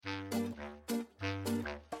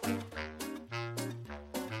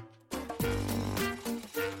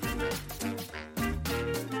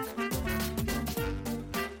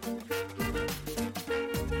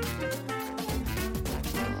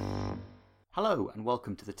Hello and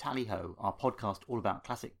welcome to the Tally Ho, our podcast all about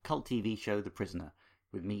classic cult TV show The Prisoner,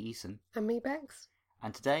 with me, Eason. And me, Bex.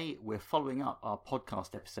 And today we're following up our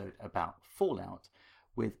podcast episode about Fallout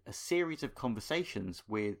with a series of conversations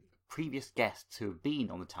with previous guests who have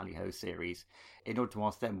been on the Tally Ho series in order to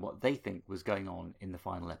ask them what they think was going on in the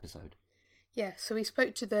final episode. Yeah, so we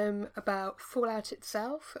spoke to them about Fallout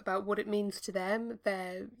itself, about what it means to them,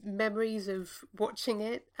 their memories of watching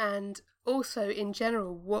it, and also in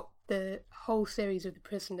general what the whole series of The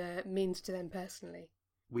Prisoner means to them personally.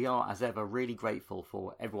 We are, as ever, really grateful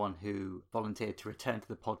for everyone who volunteered to return to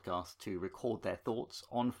the podcast to record their thoughts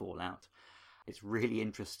on Fallout. It's really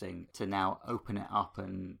interesting to now open it up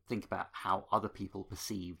and think about how other people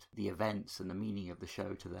perceived the events and the meaning of the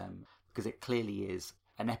show to them, because it clearly is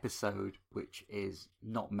an episode which is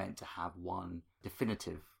not meant to have one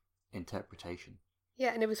definitive interpretation.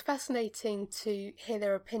 Yeah, and it was fascinating to hear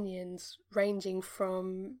their opinions, ranging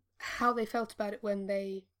from how they felt about it when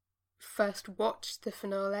they first watched the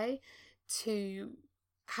finale to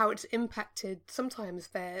how it's impacted sometimes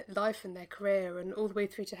their life and their career, and all the way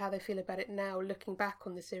through to how they feel about it now, looking back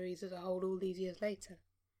on the series as a whole all these years later.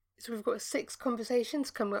 So we've got 6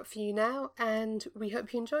 conversations coming up for you now, and we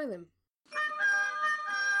hope you enjoy them.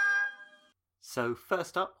 So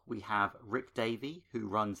first up, we have Rick Davey, who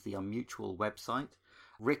runs the Unmutual website.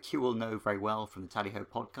 Rick, you will know very well from the Tally Ho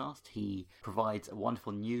podcast. He provides a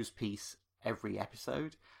wonderful news piece every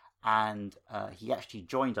episode, and he actually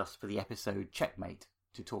joined us for the episode Checkmate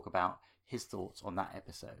to talk about his thoughts on that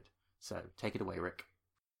episode. So take it away, Rick.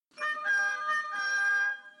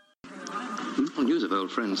 News of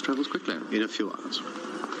old friends travels quickly. In a few hours.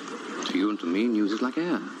 To you and to me, news is like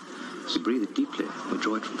air. So breathe it deeply or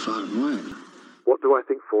draw it from far and wide. What do I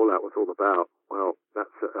think Fallout was all about? Well, that's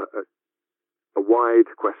a wide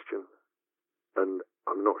question, and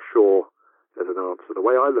I'm not sure there's an answer. The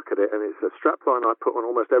way I look at it, and it's a strapline I put on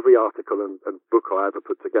almost every article and book I ever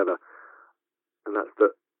put together, and that's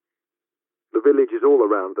that the village is all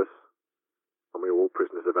around us, and we're all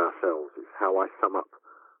prisoners of ourselves, is how I sum up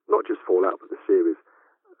not just Fallout, but the series.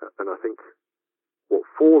 And I think what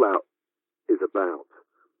Fallout is about,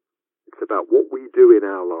 it's about what we do in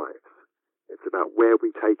our lives. It's about where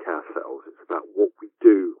we take ourselves. It's about what we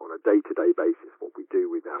do on a day-to-day basis, what we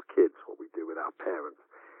do with our kids, what we do with our parents.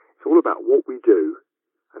 It's all about what we do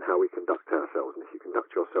and how we conduct ourselves. And if you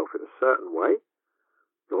conduct yourself in a certain way,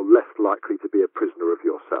 you're less likely to be a prisoner of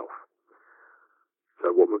yourself.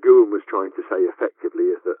 So what McGowan was trying to say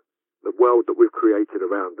effectively is that the world that we've created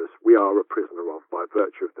around us, we are a prisoner of by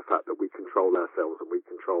virtue of the fact that we control ourselves and we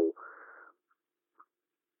control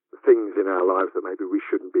things in our lives that maybe we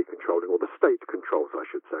shouldn't be controlling, or the state controls, I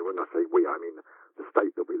should say. When I say we, I mean the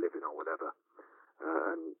state that we live in or whatever.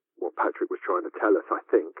 And what Patrick was trying to tell us, I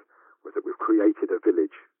think, was that we've created a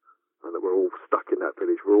village and that we're all stuck in that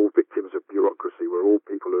village. We're all victims of bureaucracy. We're all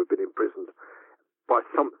people who have been imprisoned by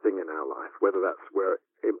something in our life, whether that's we're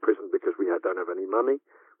imprisoned because we don't have any money,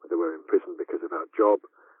 whether we're imprisoned because of our job,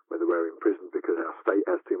 whether we're imprisoned because our state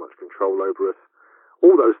has too much control over us.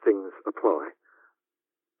 All those things apply.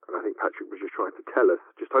 And I think Patrick was just trying to tell us,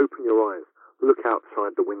 just open your eyes, look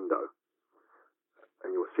outside the window,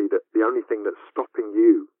 and you'll see that the only thing that's stopping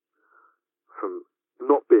you from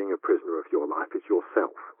not being a prisoner of your life is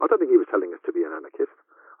yourself. I don't think he was telling us to be an anarchist.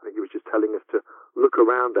 I think he was just telling us to look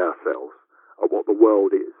around ourselves at what the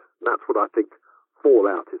world is. And that's what I think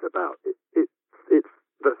Fallout is about. It's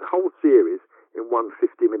the whole series in one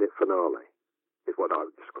 50-minute finale is what I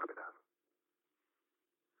would describe it as.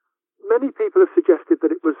 Many people have suggested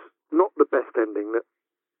that it was not the best ending that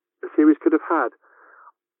the series could have had.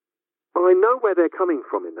 I know where they're coming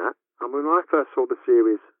from in that. And when I first saw the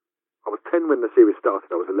series, I was 10 when the series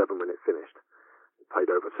started. I was 11 when it finished. It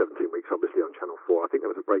played over 17 weeks, obviously, on Channel 4. I think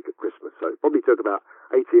there was a break at Christmas, so it probably took about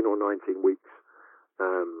 18 or 19 weeks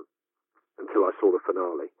until I saw the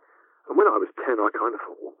finale. And when I was 10, I kind of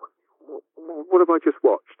thought, what have I just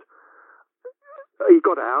watched? He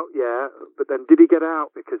got out, yeah, but then did he get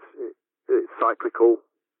out? Because it's cyclical.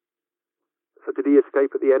 So did he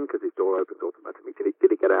escape at the end because his door opens automatically?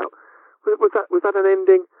 Did he get out? Was that an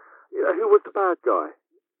ending? You know, who was the bad guy?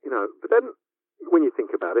 You know, but then when you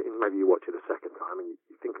think about it, and maybe you watch it a second time and you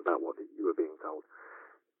think about what you were being told,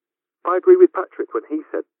 I agree with Patrick when he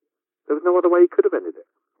said there was no other way he could have ended it.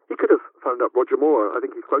 He could have phoned up Roger Moore. I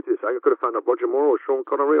think he's quoted as saying, I could have phoned up Roger Moore or Sean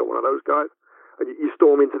Connery or one of those guys. And you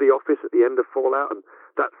storm into the office at the end of Fallout, and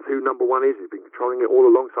that's who number one is. He's been controlling it all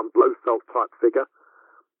along, some Blofeld type figure.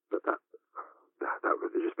 But that would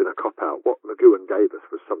have just been a cop-out. What McGowan gave us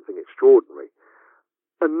was something extraordinary.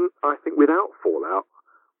 And I think without Fallout,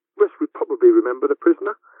 yes, we'd probably remember The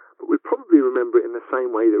Prisoner, but we probably remember it in the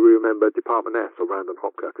same way that we remember Department S or Random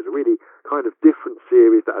Hopkirk as a really kind of different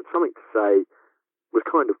series that had something to say, was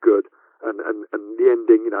kind of good, and the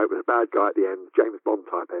ending, it was a bad guy at the end, James Bond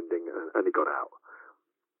type ending, and he got out.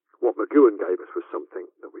 What McGoohan gave us was something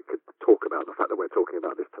that we could talk about. The fact that we're talking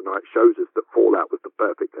about this tonight shows us that Fallout was the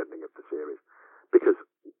perfect ending of the series, because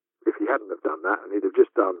if he hadn't have done that and he'd have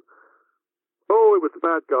just done, oh, it was the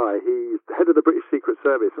bad guy, he's the head of the British Secret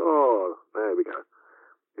Service, oh, there we go.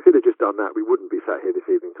 If he'd have just done that, we wouldn't be sat here this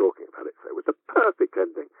evening talking about it. So it was the perfect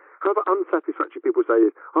ending. However unsatisfactory people say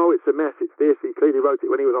is, oh, it's a mess, it's this, he clearly wrote it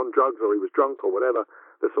when he was on drugs or he was drunk or whatever,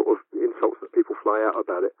 the sort of insults that people fly out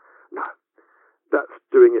about it. No, that's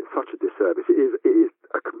doing it such a disservice. It is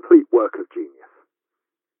a complete work of genius.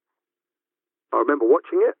 I remember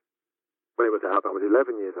watching it when it was out. I was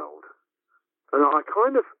 11 years old. And I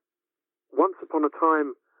kind of, once upon a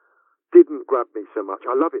time, didn't grab me so much.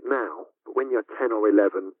 I love it now, but when you're 10 or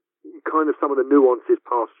 11, you kind of, some of the nuances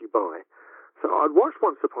pass you by. So I'd watched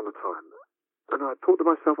Once Upon a Time, and I thought to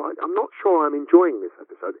myself, I'm not sure I'm enjoying this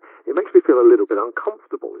episode. It makes me feel a little bit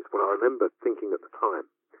uncomfortable, is what I remember thinking at the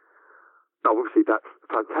time. Now, obviously, that's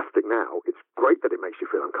fantastic now. It's great that it makes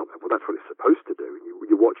you feel uncomfortable. That's what it's supposed to do.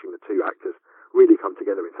 You're watching the two actors really come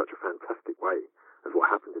together in such a fantastic way as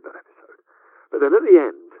what happened in that episode. But then at the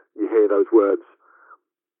end, you hear those words,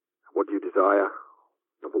 what do you desire?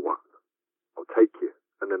 Number one, I'll take you.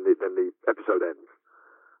 And then the episode ends.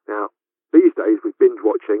 Now, these days, with binge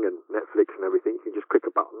watching and Netflix and everything, you can just click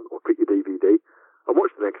a button or click your DVD and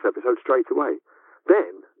watch the next episode straight away.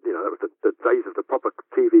 Then, that was the days of the proper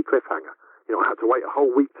TV cliffhanger. I had to wait a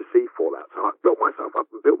whole week to see Fallout. So I built myself up.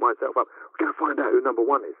 We're going to find out who number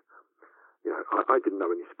one is. I didn't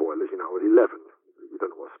know any spoilers. I was 11. You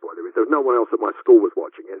don't know what a spoiler is. There was no one else at my school was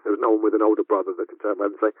watching it. There was no one with an older brother that could turn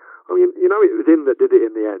around and say, oh, it was him that did it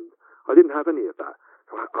in the end. I didn't have any of that.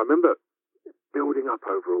 So I remember building up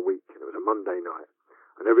over a week, and it was a Monday night.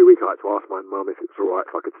 And every week I had to ask my mum if it was all right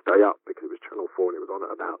if I could stay up, because it was Channel 4 and it was on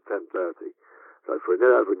at about 10:30. So for an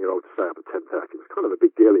 11-year-old to stay up at 10:30 was kind of a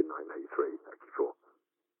big deal in 1983, 84.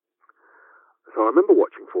 So I remember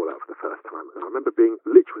watching Fallout for the first time, and I remember being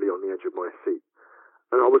literally on the edge of my seat.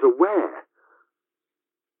 And I was aware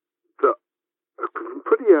that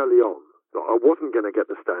pretty early on that I wasn't going to get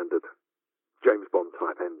the standard James Bond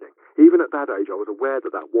type ending. Even at that age, I was aware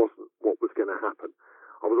that that wasn't what was going to happen.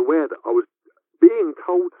 I was aware that I was being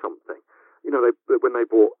told something. When they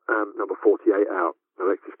brought number 48 out,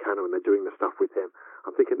 Alexis Cannon, and they're doing the stuff with him,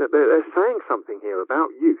 I'm thinking that they're saying something here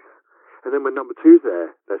about youth. And then when number 2's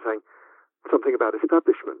there, they're saying something about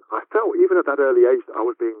establishment. I felt, even at that early age, that I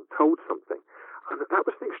was being told something. And that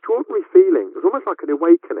was an extraordinary feeling. It was almost like an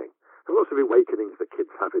awakening. There are lots of awakenings that kids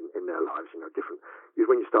have in their lives, different.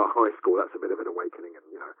 When you start high school, that's a bit of an awakening. And,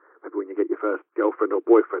 maybe when you get your first girlfriend or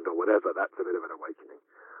boyfriend or whatever, that's a bit of an awakening.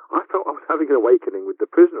 I felt I was having an awakening with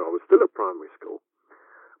The Prisoner. I was still at primary school.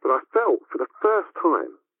 But I felt, for the first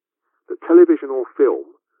time, that television or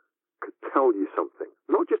film could tell you something.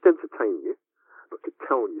 Not just entertain you, but could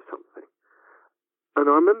tell you something.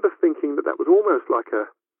 And I remember thinking that was almost like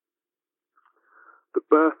the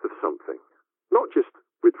birth of something. Not just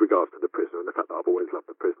with regards to The Prisoner and the fact that I've always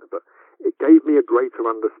loved The Prisoner, but it gave me a greater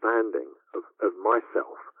understanding of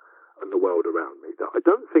myself and the world around me that I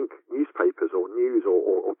don't think newspapers or news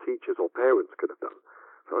or teachers or parents could have done.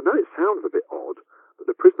 So I know it sounds a bit odd, but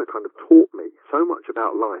The Prisoner kind of taught me so much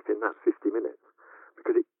about life in that 50 minutes,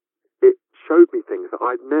 because it showed me things that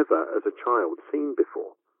I'd never, as a child, seen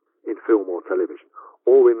before in film or television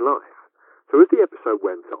or in life. So as the episode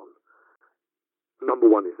went on, number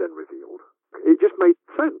 1 is then revealed. It just made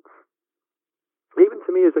sense. Even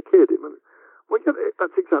to me as a kid, it went, well, yeah,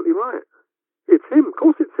 that's exactly right. It's him. Of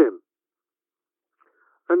course it's him.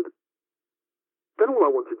 And then all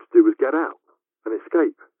I wanted to do was get out and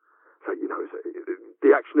escape. So,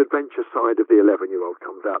 the action-adventure side of the 11-year-old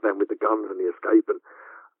comes out then with the guns and the escape.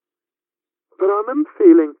 But I remember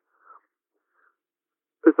feeling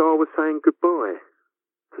as though I was saying goodbye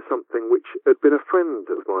to something which had been a friend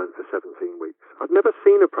of mine for 17 weeks. I'd never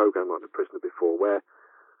seen a programme like The Prisoner before, where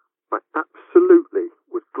I absolutely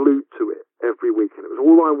was glued to it every week, and it was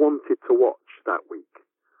all I wanted to watch that week.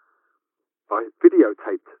 I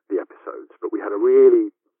videotaped the episodes, but we had a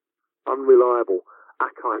really unreliable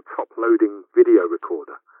Akai top-loading video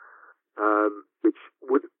recorder, which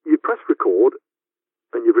you'd press record,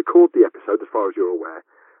 and you'd record the episode as far as you're aware.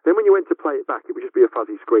 Then when you went to play it back, it would just be a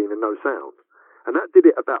fuzzy screen and no sound. And that did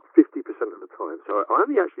it about 50% of the time. So I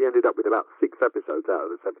only actually ended up with about 6 episodes out of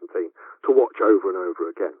the 17 to watch over and over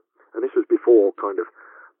again. And this was before kind of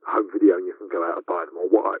home video and you can go out and buy them, or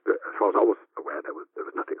what. As far as I was aware, there was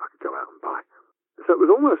nothing I could go out and buy. So it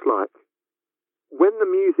was almost like when the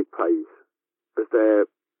music plays as they're,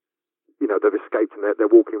 they've escaped and they're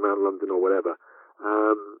walking around London or whatever.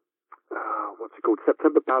 What's it called?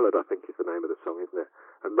 September Ballad, I think, is the name of the song, isn't it?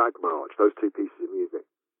 And Rag March, those two pieces of music.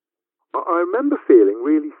 I remember feeling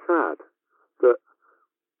really sad that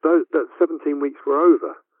 17 weeks were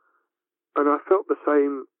over. And I felt the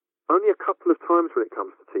same only a couple of times when it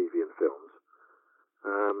comes to TV and films.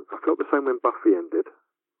 I felt the same when Buffy ended.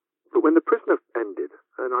 But when The Prisoner ended,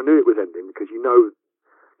 and I knew it was ending because you know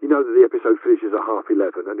that the episode finishes at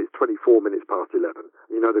 11:30 and it's 24 minutes past 11.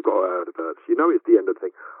 You know they've got adverts. You know it's the end of the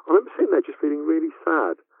thing. I remember sitting there just feeling really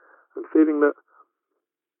sad and feeling that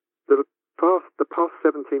the past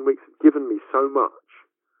 17 weeks had given me so much.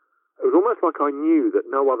 It was almost like I knew that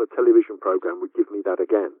no other television program would give me that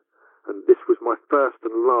again. And this was my first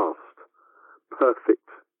and last perfect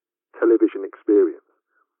television experience.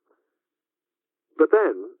 But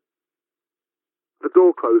then the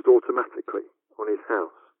door closed automatically on his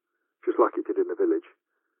house, just like it did in the village.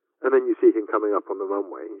 And then you see him coming up on the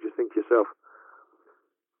runway and you just think to yourself,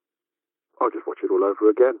 I'll just watch it all over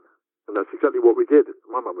again. And that's exactly what we did.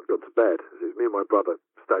 My mum had gone to bed. It was me and my brother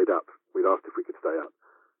stayed up. We'd asked if we could stay up.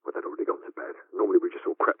 Well, they'd already gone to bed. Normally we just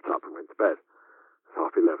all crept up and went to bed. It's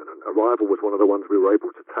 11:30 and Arrival was one of the ones we were able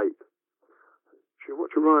to tape. Should we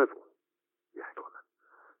watch Arrival? Yeah, go on then.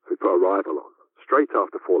 So we put Arrival on straight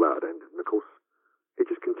after Fallout had ended. And of course, it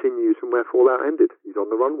just continues from where Fallout ended. He's on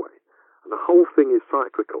the runway. And the whole thing is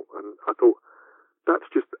cyclical. And I thought, that's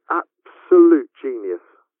just absolute genius.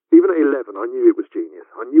 Even at 11, I knew it was genius.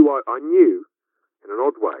 I knew, in an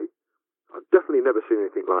odd way, I'd definitely never seen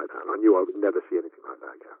anything like that. And I knew I would never see anything like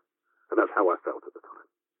that again. And that's how I felt at the time.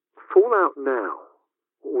 Fallout now,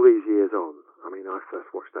 all these years on, I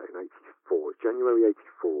first watched that in 84. January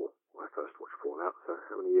 84, I first watched Fallout. So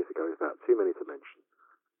how many years ago is that? Too many to mention.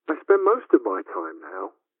 I spend most of my time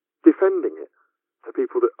now defending it to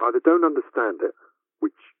people that either don't understand it,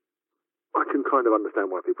 which I can kind of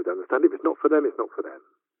understand why people don't understand it. If it's not for them, it's not for them.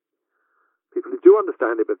 People who do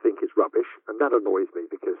understand it but think it's rubbish, and that annoys me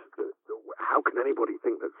because how can anybody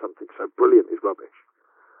think that something so brilliant is rubbish?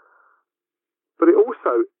 But it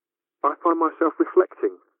also, I find myself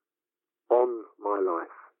reflecting on my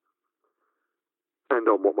life and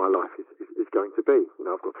on what my life is going to be.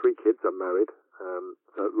 I've got 3 kids, I'm married,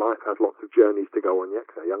 so life has lots of journeys to go on yet,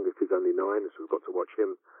 because our youngest is only 9, so we've got to watch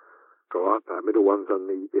him grow up. Our middle one's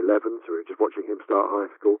only 11, so we're just watching him start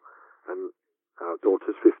high school, and our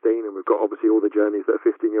daughter's 15, and we've got obviously all the journeys that a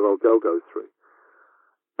 15-year-old girl goes through.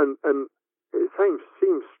 And it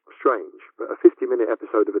seems strange, but a 50-minute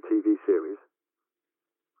episode of a TV series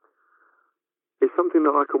is something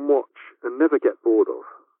that I can watch and never get bored of.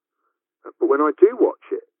 But when I do watch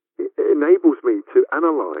it, it enables me to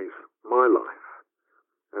analyse my life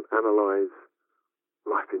and analyse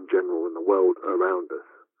life in general and the world around us.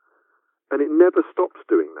 And it never stops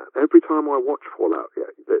doing that. Every time I watch Fallout,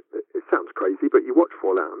 it sounds crazy, but you watch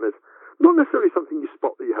Fallout and there's not necessarily something you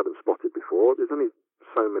spot that you haven't spotted before. There's only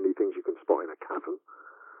so many things you can spot in a cavern.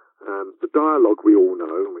 The dialogue we all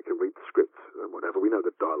know, and we can read the scripts and whatever. We know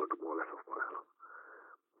the dialogue more or less off by heart.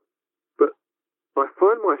 But I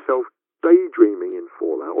find myself daydreaming in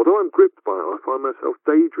Fallout. Although I'm gripped by it, I find myself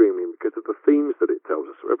daydreaming because of the themes that it tells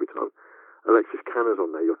us. So every time Alexis Canner's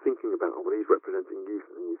on there, you're thinking about, well, he's representing youth,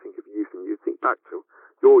 and you think of youth, and you think back to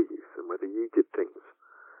your youth, and whether you did things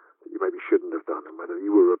that you maybe shouldn't have done, and whether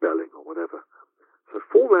you were rebelling or whatever. So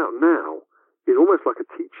Fallout now is almost like a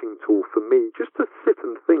teaching tool for me, just to sit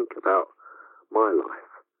and think about my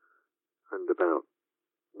life, and about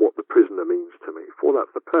what The Prisoner means to me.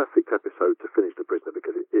 Fallout's the perfect episode to finish The Prisoner,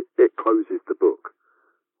 because it closes the book,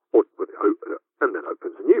 and then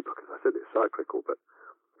opens a new book. As I said, it's cyclical, but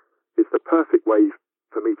it's the perfect way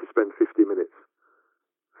for me to spend 50 minutes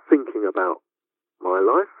thinking about my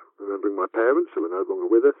life, remembering my parents who are no longer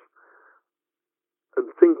with us, and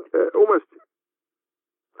think almost,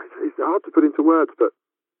 it's hard to put into words, but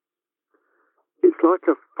it's like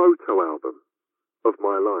a photo album of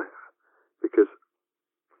my life, because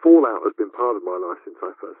Fallout has been part of my life since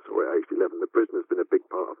I first saw it at age 11. The Prisoner's been a big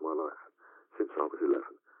part of my life since I was 11.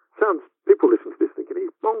 People listen to this thinking,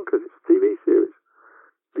 he's bonkers, it's a TV series.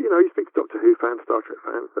 But, you speak to Doctor Who fans, Star Trek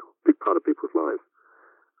fans, they're a big part of people's lives.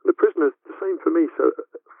 And The Prisoner's the same for me. So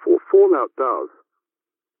Fallout does,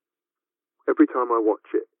 every time I watch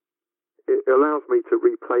it, it allows me to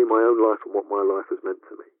replay my own life and what my life has meant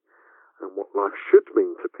to me, and what life should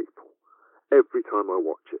mean to people, every time I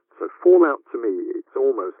watch it. So Fallout, to me, it's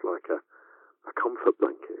almost like a comfort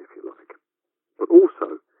blanket, if you like. But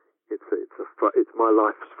also, it's my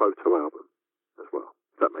life's photo album as well,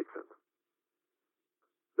 if that makes sense.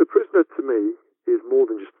 The Prisoner, to me, is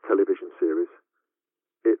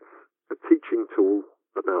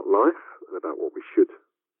about life and about what we should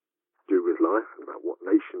do with life and about what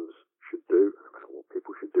nations should do and about what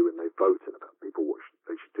people should do when they vote and about people what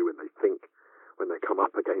they should do when they think, when they come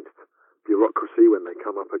up against bureaucracy, when they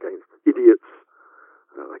come up against idiots,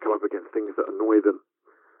 they come up against things that annoy them.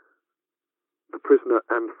 The Prisoner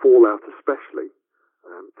and Fallout especially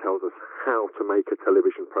tells us how to make a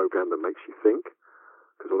television program that makes you think.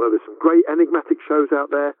 Because although there's some great enigmatic shows out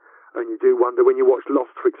there, and you do wonder when you watch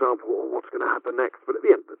Lost, for example, what's going to happen next. But at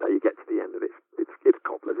the end of the day, you get to the end and it's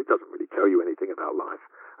cobblers. It doesn't really tell you anything about life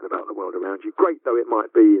and about the world around you. Great though it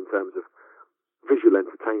might be in terms of visual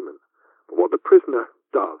entertainment. But what The Prisoner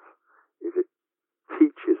does is it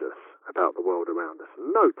teaches us about the world around us.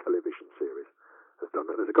 No television series has done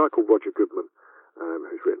that. There's a guy called Roger Goodman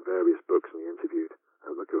who's written various books, and he interviewed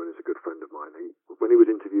McGowan, is a good friend of mine. When he was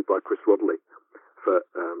interviewed by Chris Rodley for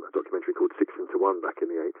a documentary called 6 into 1 back in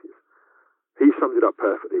the 80s, he summed it up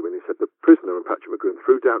perfectly when he said The Prisoner and Patrick McGowan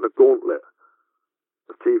threw down a gauntlet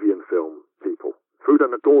of TV and film people, threw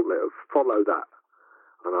down a gauntlet of follow that.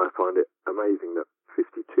 And I find it amazing that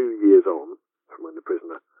 52 years on from when The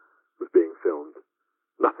Prisoner was being filmed,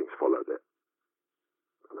 nothing's followed it.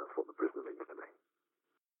 And that's what The Prisoner means to me.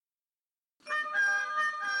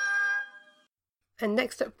 And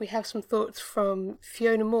next up we have some thoughts from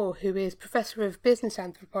Fiona Moore, who is Professor of Business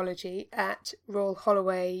Anthropology at Royal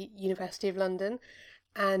Holloway, University of London.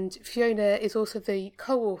 And Fiona is also the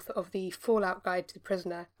co-author of the Fallout Guide to The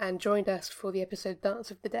Prisoner and joined us for the episode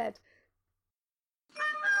Dance of the Dead.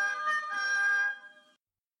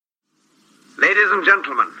 Ladies and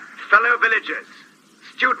gentlemen, fellow villagers,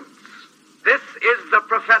 students, this is the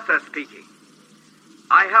Professor speaking.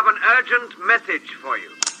 I have an urgent message for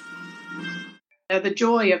you. The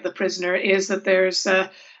joy of The Prisoner is that there's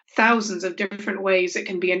thousands of different ways it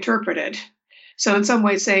can be interpreted. So in some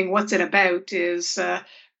ways saying what's it about is,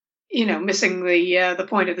 missing the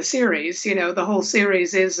point of the series. The whole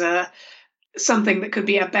series is something that could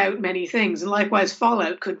be about many things. And likewise,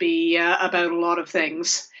 Fallout could be about a lot of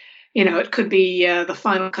things. It could be the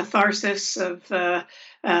final catharsis of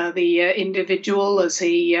the individual as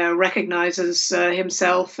he recognizes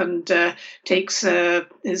himself and takes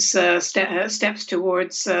his steps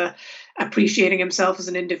towards appreciating himself as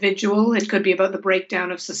an individual. It could be about the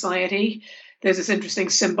breakdown of society. There's this interesting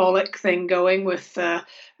symbolic thing going with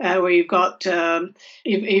where you've got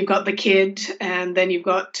the kid, and then you've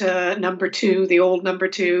got number two, the old number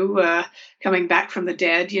two, coming back from the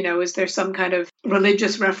dead. Is there some kind of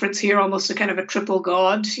religious reference here, almost a kind of a triple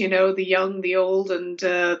god? The young, the old, and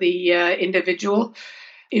the individual.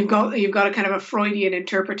 You've got a kind of a Freudian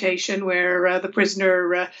interpretation where the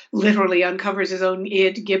prisoner literally uncovers his own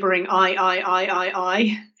id, gibbering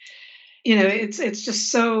I. It's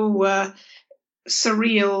just so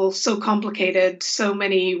surreal, so complicated, so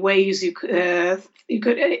many ways you could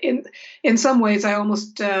in some ways I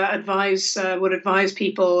almost would advise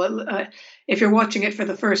people if you're watching it for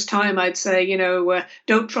the first time, I'd say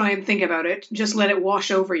don't try and think about it, just let it wash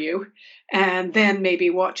over you, and then maybe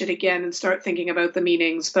watch it again and start thinking about the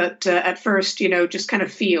meanings. But at first, just kind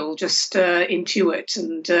of feel, just intuit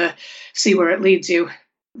and see where it leads you.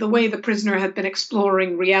 The way The Prisoner had been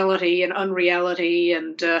exploring reality and unreality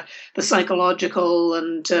and the psychological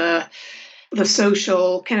and the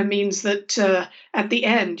social kind of means that at the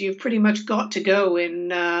end you've pretty much got to go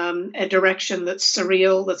in a direction that's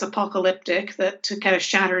surreal, that's apocalyptic, that kind of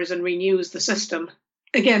shatters and renews the system.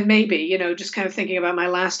 Again, maybe, just kind of thinking about my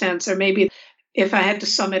last answer, maybe if I had to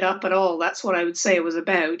sum it up at all, that's what I would say it was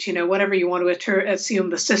about. Whatever you want to assume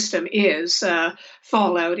the system is,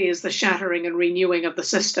 Fallout is the shattering and renewing of the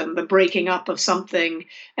system, the breaking up of something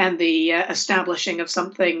and the establishing of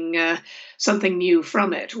something new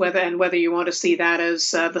from it. Whether you want to see that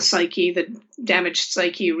as the psyche, the damaged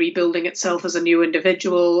psyche rebuilding itself as a new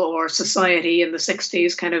individual, or society in the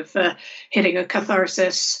 60s kind of hitting a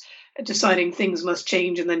catharsis, deciding things must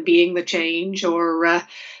change and then being the change, or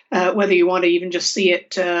whether you want to even just see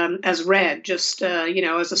it as read, just,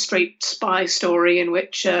 as a straight spy story in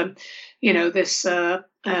which, this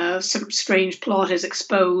strange plot is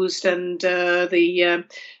exposed and the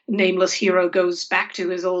nameless hero goes back to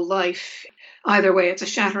his old life. Either way, it's a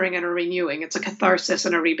shattering and a renewing. It's a catharsis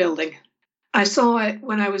and a rebuilding. I saw it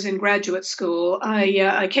when I was in graduate school.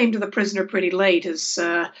 I came to The Prisoner pretty late, as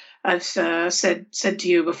I've said to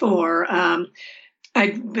you before.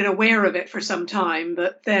 I'd been aware of it for some time,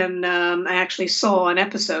 but then I actually saw an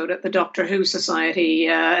episode at the Doctor Who Society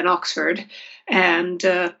in Oxford, and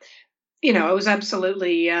I was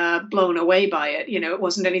absolutely blown away by it. It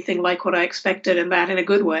wasn't anything like what I expected, and that in a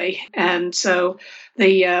good way. And so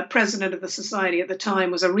the president of the society at the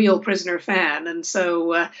time was a real Prisoner fan. And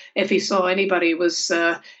so if he saw anybody was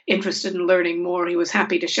interested in learning more, he was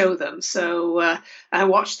happy to show them. So I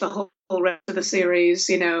watched the whole rest of the series,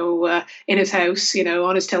 in his house,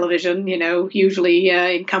 on his television, usually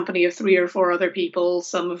in company of 3 or 4 other people,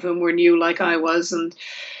 some of whom were new like I was. And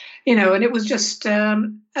and it was just,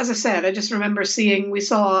 as I said, I just remember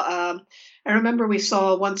I remember we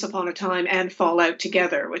saw Once Upon a Time and Fallout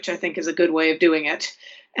together, which I think is a good way of doing it.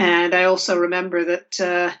 And I also remember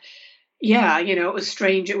that, it was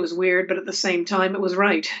strange, it was weird, but at the same time, it was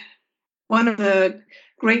right. One of the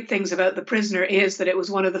great things about The Prisoner is that it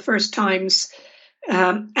was one of the first times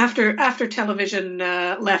after television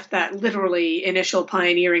left that literally initial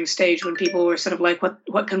pioneering stage when people were sort of like,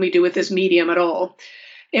 what can we do with this medium at all?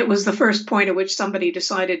 It was the first point at which somebody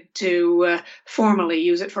decided to formally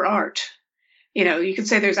use it for art. You could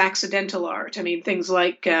say there's accidental art. I mean, things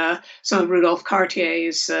like some of Rudolph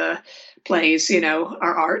Cartier's plays,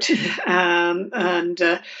 are art. And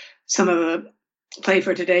some of the Play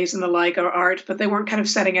for Today's and the like are art, but they weren't kind of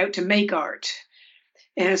setting out to make art.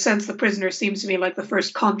 In a sense, The Prisoner seems to me like the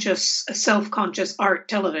first conscious, self-conscious art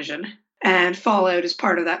television. And Fallout is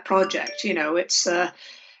part of that project. It's...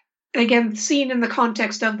 again, seen in the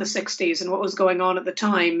context of the 60s and what was going on at the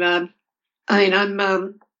time.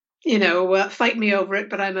 I'm, fight me over it,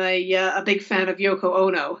 but I'm a big fan of Yoko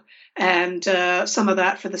Ono. And some of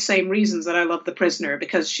that for the same reasons that I love The Prisoner,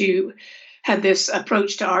 because she had this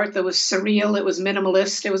approach to art that was surreal, it was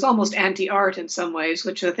minimalist, it was almost anti-art in some ways,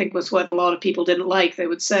 which I think was what a lot of people didn't like. They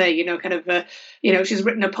would say, she's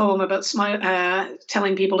written a poem about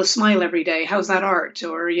telling people to smile every day. How's that art?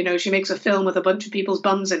 Or, she makes a film with a bunch of people's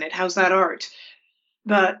bums in it. How's that art?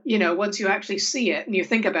 But, once you actually see it and you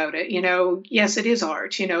think about it, yes, it is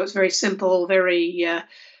art. It's very simple, very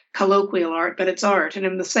colloquial art, but it's art. And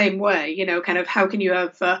in the same way, kind of how can you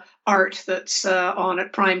have art that's on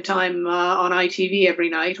at prime time on ITV every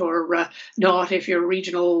night, or not if your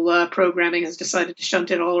regional programming has decided to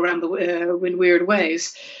shunt it all around in weird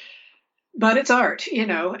ways. But it's art,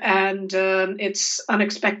 and it's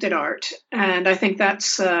unexpected art. And I think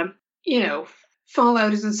that's,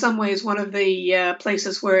 Fallout is in some ways one of the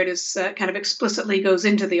places where it is kind of explicitly goes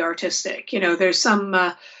into the artistic. There's some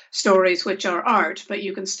stories which are art, but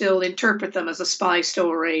you can still interpret them as a spy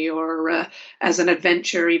story or as an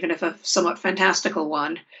adventure, even if a somewhat fantastical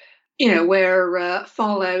one. Where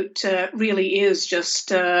Fallout really is just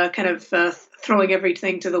kind of throwing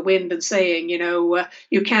everything to the wind and saying,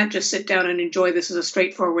 you can't just sit down and enjoy this as a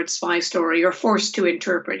straightforward spy story. You're forced to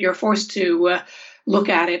interpret. You're forced to look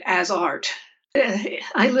at it as art.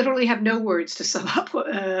 I literally have no words to sum up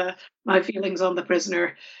my feelings on The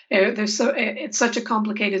Prisoner. It's such a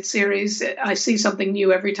complicated series. I see something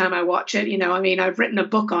new every time I watch it. I've written a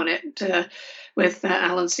book on it with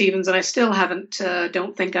Alan Stevens, and I still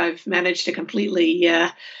don't think I've managed to completely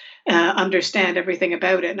understand everything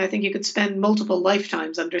about it. And I think you could spend multiple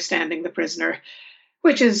lifetimes understanding The Prisoner,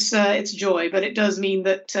 which is its joy. But it does mean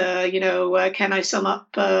that, can I sum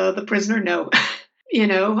up The Prisoner? No.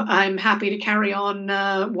 I'm happy to carry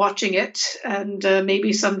on watching it, and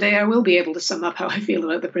maybe someday I will be able to sum up how I feel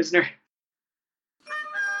about The Prisoner.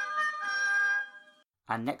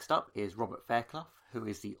 And next up is Robert Fairclough, who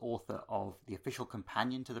is the author of The Official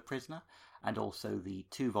Companion to The Prisoner, and also the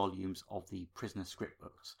 2 volumes of the Prisoner script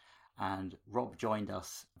books. And Rob joined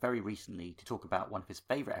us very recently to talk about one of his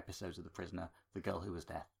favourite episodes of The Prisoner, The Girl Who Was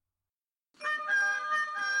Death.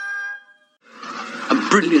 A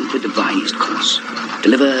brilliantly devised course,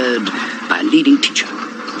 delivered by a leading teacher,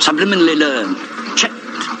 subliminally learned, checked,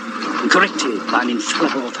 and corrected by an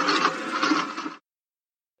infallible authority.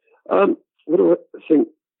 What do I think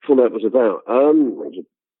Fallout was about?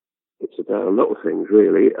 It's about a lot of things,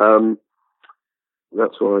 really.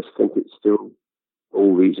 That's why I think it's still,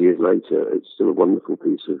 all these years later, it's still a wonderful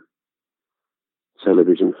piece of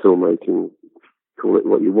television filmmaking. Call it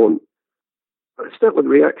what you want. I start with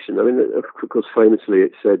reaction. I mean, of course, famously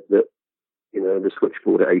it said that, the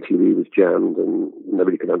switchboard at ATV was jammed and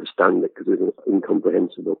nobody could understand it because it was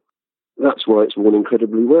incomprehensible. That's why it's worn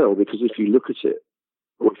incredibly well, because if you look at it,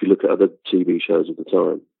 or if you look at other TV shows of the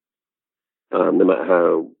time, no matter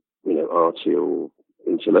how, arty or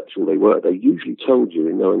intellectual they were, they usually told you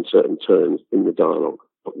in no uncertain terms in the dialogue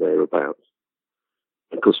what they're about.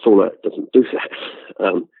 Of course, Fallout doesn't do that.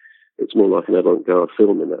 It's more like an avant-garde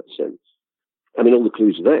film in that sense. I mean, all the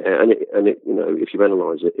clues are there, and it, if you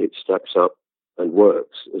analyse it, it stacks up and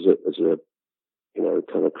works as a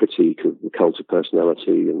kind of critique of the cult of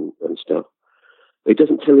personality and stuff. It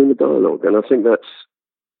doesn't tell you in the dialogue, and I think that's,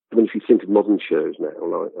 I mean, if you think of modern shows now,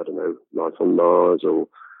 like, I don't know, Life on Mars or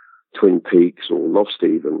Twin Peaks or Lost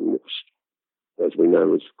even, which, as we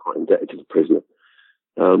know, is quite indebted to The Prisoner,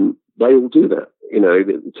 they all do that. You know,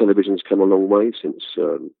 the television's come a long way since,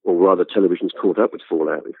 or rather television's caught up with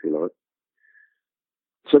Fallout, if you like.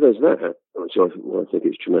 So there's that, which I think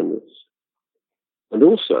is tremendous. And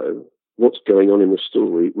also, what's going on in the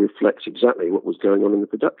story reflects exactly what was going on in the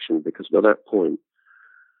production, because by that point,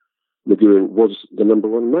 McGoohan was the number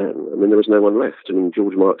one man. I mean, there was no one left. I mean,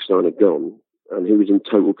 George Mark Stein had gone, and he was in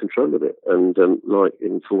total control of it. And like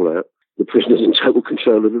in Fallout, the prisoner's in total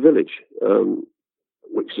control of the village,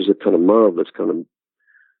 which is a kind of marvellous kind of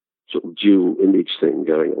sort of dual image thing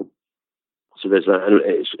going on. So there's that, and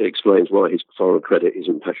it explains why his final credit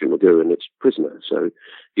isn't Patrick McGoohan, it's Prisoner. So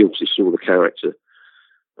you obviously saw the character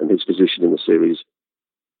and his position in the series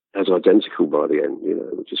as identical by the end, you know,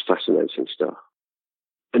 which is fascinating stuff.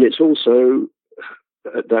 And it's also,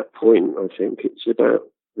 at that point, I think, it's about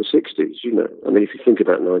the 60s, you know. I mean, if you think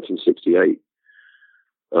about 1968,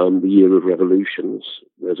 the year of revolutions,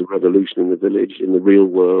 there's a revolution in the village. In the real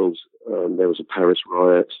world, there was a Paris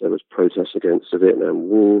riot, there was protests against the Vietnam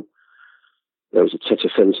War, there was a Tet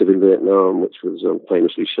Offensive in Vietnam, which was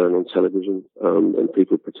famously shown on television, and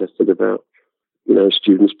people protested about, you know,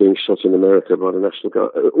 students being shot in America by the National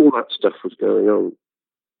Guard. All that stuff was going on.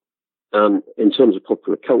 In terms of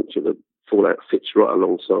popular culture, the Fallout fits right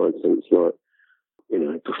alongside things like, you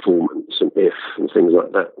know, Performance and If and things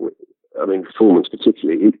like that. I mean, Performance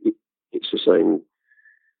particularly, it's the same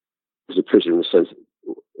as The Prisoner in the sense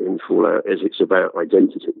in Fallout as it's about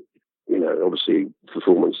identity. You know, obviously,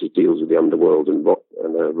 Performance deals with the underworld and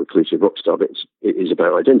reclusive rock star, but it is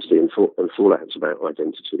about identity, and Fallout's about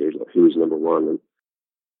identity, like who is number one, and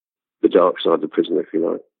the dark side of the prisoner, if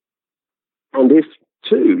you like. And If,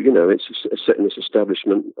 too, you know, it's set in this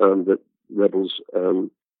establishment that rebels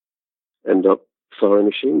end up firing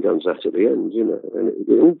machine guns at the end, you know, and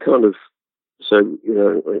it all kind of, so, you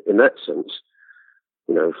know, in that sense,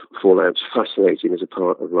 you know, Fallout's fascinating as a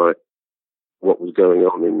part of, like, what was going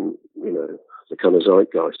on in, you know, the kind of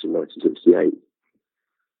zeitgeist in 1968.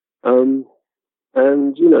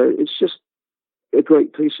 And, you know, it's just a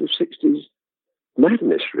great piece of 60s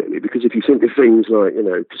madness, really, because if you think of things like, you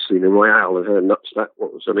know, Casino Royale and how nuts that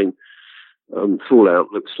was, I mean,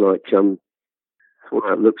 Fallout looks like, you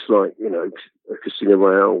know, a Casino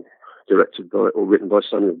Royale directed by, or written by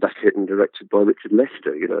Samuel Beckett and directed by Richard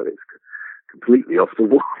Lester, you know, it's completely off the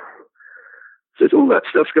wall. So there's all that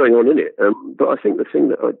stuff's going on in it. But I think the thing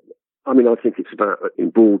that I think it's about, in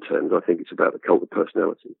broad terms, I think it's about the cult of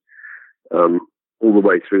personality. All the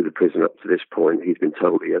way through The Prisoner up to this point, he's been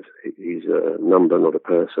told he's a number, not a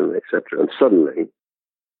person, etc. And suddenly,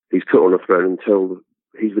 he's put on a throne and told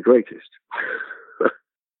he's the greatest.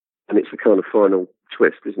 And it's the kind of final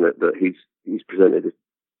twist, isn't it, that he's presented as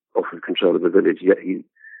offered control of the village, yet he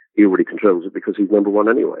already controls it because he's number one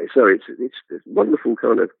anyway. So it's this wonderful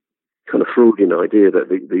kind of Freudian idea that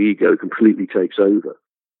the ego completely takes over.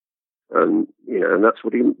 And, you know, and that's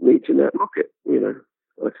what he meets in that rocket, you know,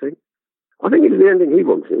 I think. I think it was the ending he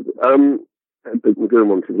wanted. But McGoohan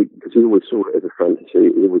wanted, because he always saw it as a fantasy,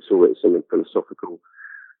 he always saw it as something philosophical,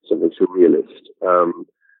 something surrealist.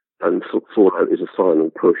 And Fallout is a final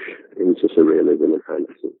push into surrealism and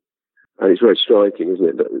fantasy. And it's very striking, isn't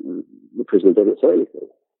it, that The Prisoner doesn't say anything.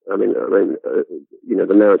 I mean, you know,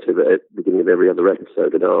 the narrative at the beginning of every other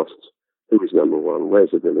episode had asked, who is number one?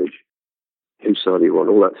 Where's the village? Whose side are you on?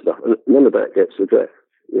 All that stuff. And none of that gets addressed,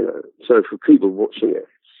 you know. So for people watching it,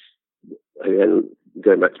 again,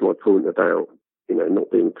 going back to my point about, you know,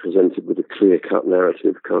 not being presented with a clear-cut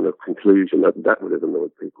narrative kind of conclusion, that would have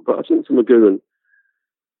annoyed people. But I think for McGoohan,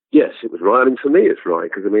 yes, it was right. I mean, for me, it's right,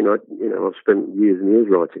 because, I mean, I've spent years and years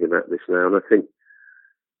writing about this now, and I think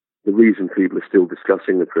the reason people are still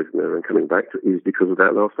discussing The Prisoner and coming back to it is because of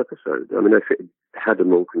that last episode. I mean, if it had a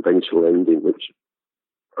more conventional ending, which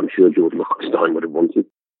I'm sure George Mark Stein would have wanted,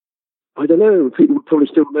 I don't know, people would probably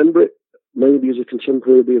still remember it, maybe as a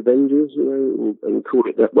contemporary of the Avengers, you know, and call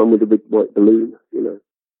it that one with the big white balloon, you know.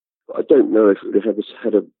 But I don't know if it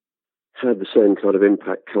would have had the same kind of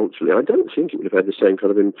impact culturally. I don't think it would have had the same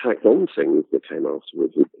kind of impact on things that came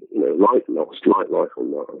afterwards, you know, like Lost, like Life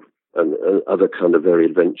on Mars, and other kind of very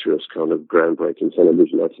adventurous, kind of groundbreaking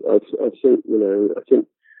television. I think, you know,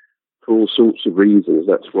 for all sorts of reasons,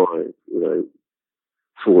 that's why, you know,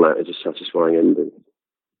 Fallout is a satisfying ending.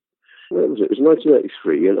 It was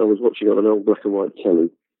 1983, and I was watching on an old black and white telly.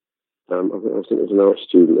 I think I was an art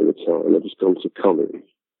student at the time. I'd just gone to college.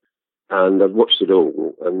 And I'd watched it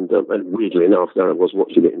all, and weirdly enough, there I was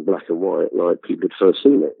watching it in black and white, like people had first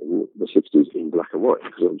seen it in the 60s in black and white,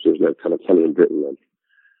 because there was no kind of telly in Britain then.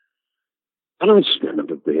 And I just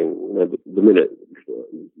remember being, the minute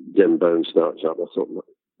Dem Bone starts up, I thought,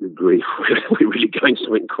 good grief, we're really going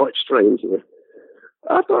something quite strange here.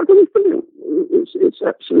 I thought it was brilliant. It's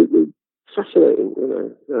absolutely fascinating,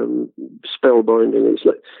 spellbinding. It's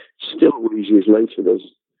like, still all these years later,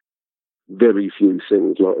 there's very few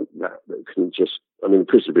things like that can just, the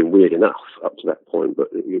Prisoner had been weird enough up to that point, but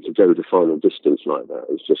to go the final distance like that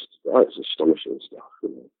is just, it's astonishing stuff,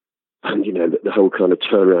 And, the whole kind of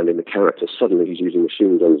turnaround in the character, suddenly he's using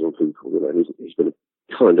machine guns on people, he's been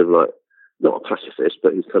kind of like, not a pacifist,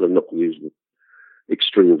 but he's kind of not used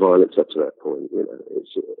extreme violence up to that point,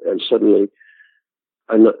 and suddenly,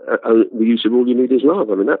 and the use of all you need is love,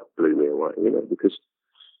 that blew me away, because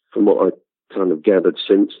from what I kind of gathered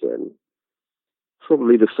since then,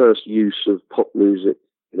 probably the first use of pop music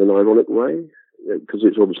in an ironic way, because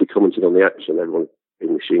it's obviously commenting on the action, everyone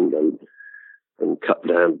being machine gunned and cut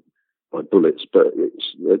down by bullets, but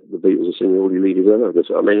it's the Beatles are singing All You Need Is Love.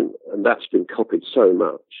 And that's been copied so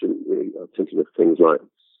much, and I'm thinking of things like,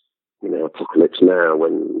 Apocalypse Now,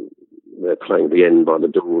 when they're playing The End by the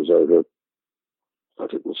Doors over, I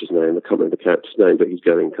don't know what's his name, I can't remember the character's name, but he's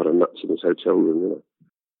going kind of nuts in his hotel room,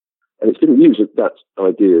 And it's been used, that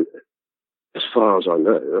idea, as far as I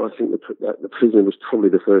know. I think the Prisoner was probably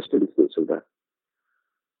the first instance of that.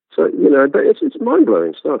 So, but it's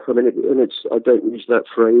mind-blowing stuff. I don't use that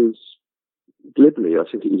phrase glibly. I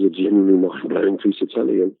think it is a genuinely mind-blowing piece of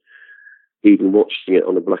telly, and even watching it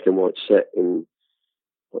on a black and white set in,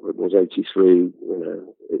 what it was, 83,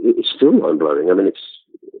 it's still mind-blowing. It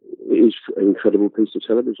is an incredible piece of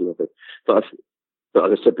television, I think. But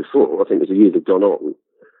as I said before, I think as the years have gone on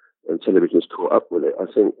and television has caught up with it, I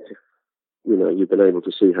think, you've been able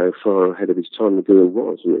to see how far ahead of his time McGoohan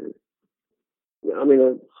was, really. I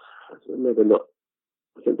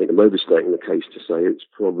don't think I'm overstating the case to say it's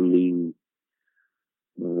probably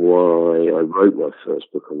why I wrote my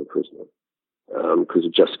first book on The Prisoner. Because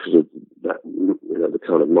of that, the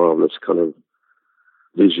kind of marvellous kind of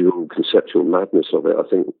visual, conceptual madness of it. I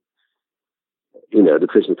think, The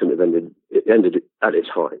Prisoner couldn't have ended at its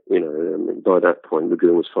height, by that point,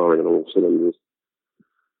 McGoohan was firing on all cylinders.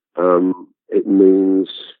 It means,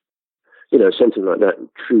 something like that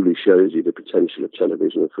truly shows you the potential of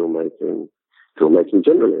television and filmmaking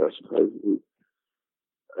generally, I suppose,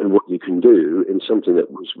 and what you can do in something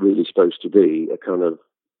that was really supposed to be a kind of,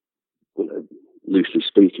 loosely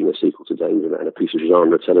speaking, a sequel to Danger Man, a piece of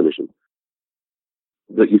genre television,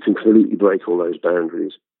 that you can completely break all those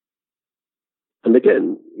boundaries. And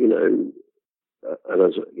again, and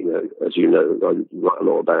as you know, I write a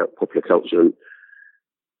lot about popular culture, and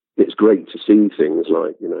it's great to see things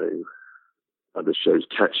like, other shows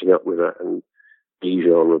catching up with that and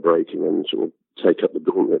genre breaking and sort of take up the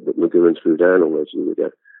gauntlet that McGoohan threw down all those years ago.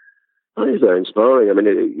 It's very inspiring.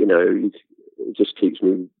 It just keeps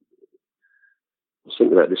me, I was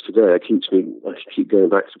thinking about this today, I keep going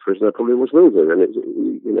back to Prisoner, I probably always will do, and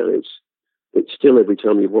it's still, every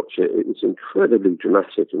time you watch it, it's incredibly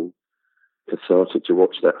dramatic and cathartic to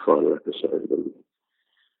watch that final episode. And,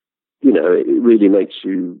 it really makes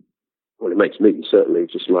you, it makes me certainly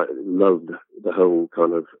just love the whole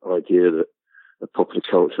kind of idea that of popular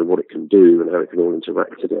culture and what it can do and how it can all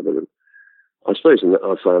interact together. And I suppose in that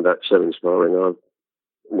I found that so inspiring. I'm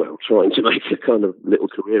trying to make a kind of little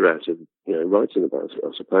career out of writing about it,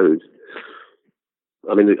 I suppose.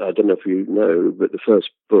 I don't know if you know, but the first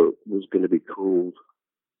book was going to be called,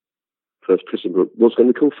 first Prisoner book was going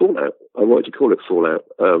to be called Fallout. I wanted to call it Fallout,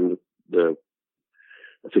 the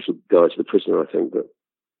official guide to The Prisoner, I think, but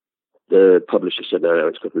the publisher said, no,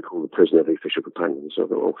 it's got to be called The Prisoner, the official companion. So I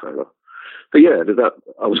thought, fair enough. But yeah,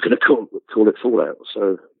 I was going to call it Fallout.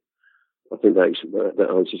 So I think that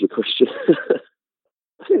answers your question.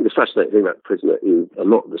 I think the fascinating thing about The Prisoner is a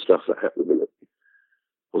lot of the stuff that happened in it,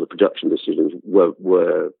 or the production decisions were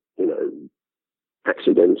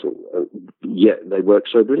accidental, yet they worked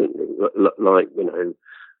so brilliantly. Like,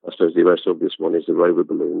 I suppose the most obvious one is the rover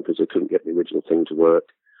balloon, because they couldn't get the original thing to work.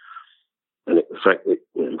 And it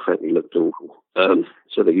frankly looked awful.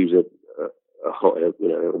 So they use a hot, a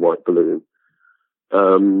white balloon.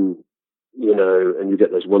 And you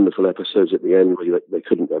get those wonderful episodes at the end where they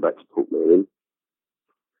couldn't go back to Port Miriam,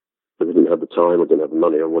 but they didn't have the time or didn't have the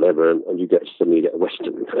money or whatever, and suddenly you get a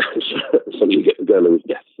Western, suddenly you get the girl who's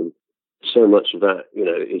death. And so much of that,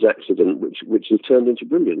 is accident, which has turned into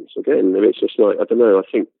brilliance. Again, it's just like, I don't know, I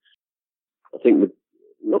think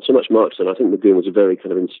not so much Markson. I think McGoohan was a very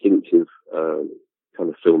kind of instinctive kind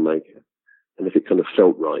of filmmaker, and if it kind of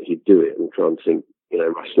felt right, he'd do it and try and think,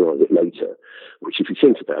 rationalise it later. Which, if you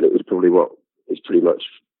think about it, was probably what is pretty much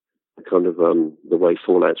kind of the way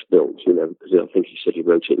Fallout's built. Because I think he said he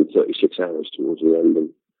wrote it in 36 hours towards the end, and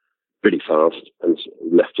pretty fast, and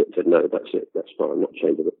left it and said, no, that's it, that's fine, I'm not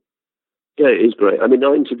changing it. Yeah, it is great. I mean,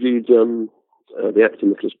 I interviewed the actor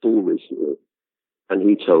Nicholas Ball recently, and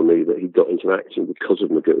he told me that he got into acting because of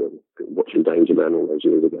McGoohan, watching Danger Man all those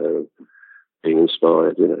years ago, and being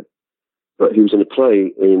inspired, But he was in a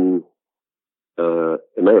play in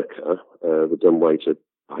America, The Dumb Waiter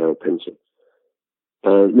by Harold Pinter,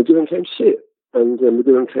 and McGoohan came to see it, and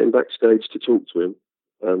McGoohan came backstage to talk to him,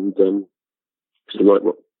 and because he liked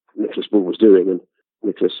what Nicholas Ball was doing, and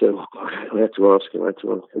Nicholas said, I had to ask him. I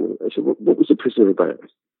said, what was The Prisoner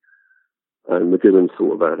about? And McGoohan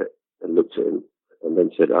thought about it and looked at him and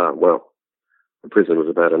then said, well, The Prisoner was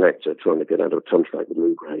about an actor trying to get out of a contract with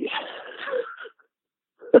Lou Grade.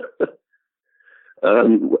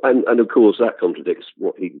 And of course, that contradicts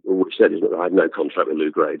what he always said, isn't it? I had no contract with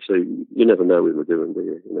Lou Grade. So you never know with McGoohan, do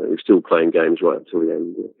you? He's still playing games right until the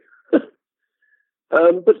end.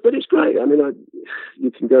 But it's great. I mean,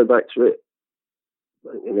 you can go back to it,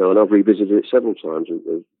 and I've revisited it several times,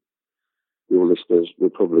 as your listeners will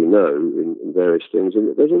probably know, in various things.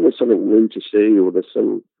 And there's always something new to see, or there's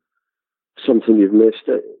something you've missed.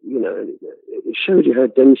 It shows you how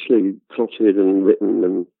densely plotted and written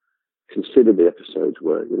and considered the episodes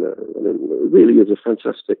were. I mean, it really is a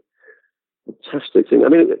fantastic thing. I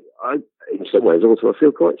mean, in some ways, also, I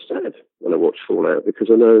feel quite sad when I watch Fallout, because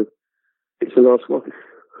I know it's the last one.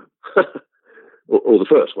 or the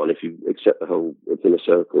first one, if you accept the whole inner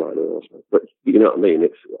circle idea. But you know what I mean?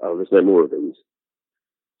 There's no more of these.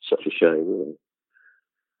 Such a shame.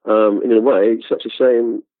 In a way, it's such a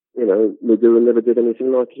shame, McGoohan never did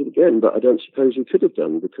anything like it again, but I don't suppose he could have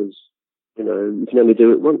done, because, you can only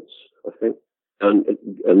do it once, I think. And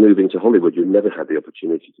moving to Hollywood, you never had the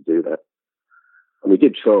opportunity to do that. And we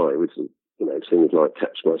did try with, things like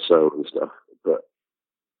Catch My Soul and stuff, but,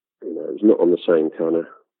 it's not on the same kind of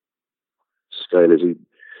scale as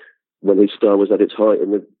when his star was at its height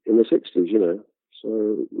in the 60s,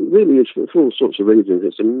 So it really is, for all sorts of reasons,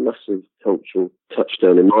 it's a massive cultural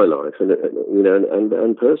touchdown in my life, and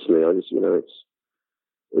and personally, I just,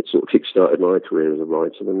 it sort of kick-started my career as a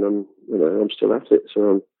writer, and I'm still at it,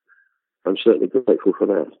 so I'm certainly grateful for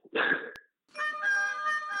that.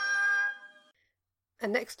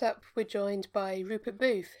 And next up, we're joined by Rupert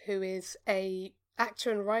Booth, who is a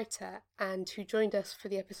actor and writer, and who joined us for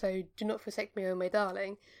the episode Do Not Forsake Me, Oh My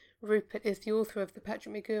Darling. Rupert is the author of the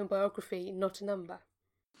Patrick McGoohan biography, Not a Number.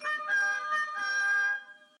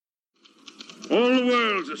 All the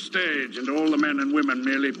world's a stage, and all the men and women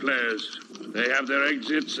merely players. They have their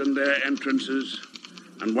exits and their entrances,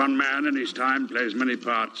 and one man in his time plays many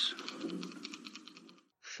parts.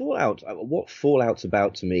 Fallout, what Fallout's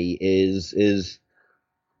about to me is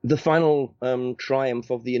the final triumph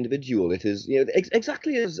of the individual. It is,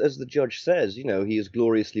 exactly as the judge says, he has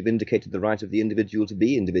gloriously vindicated the right of the individual to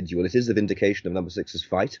be individual. It is the vindication of Number Six's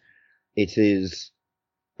fight. It is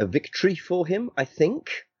a victory for him, I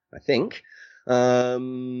think. I think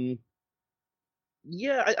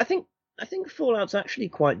Fallout's actually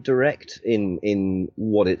quite direct in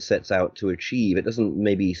what it sets out to achieve. It doesn't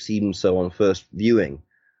maybe seem so on first viewing.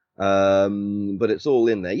 But it's all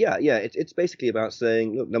in there. It's basically about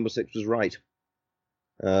saying, look, Number Six was right.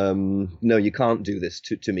 No, you can't do this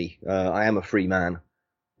to me. I am a free man.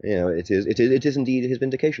 It is indeed his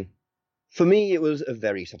vindication. For me, it was a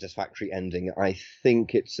very satisfactory ending. I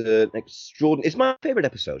think it's it's my favorite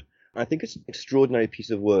episode. I think it's an extraordinary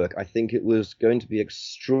piece of work. I think it was going to be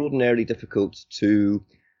extraordinarily difficult to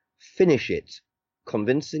finish it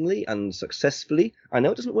convincingly and successfully. I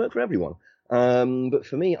know it doesn't work for everyone. But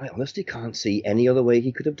for me, I honestly can't see any other way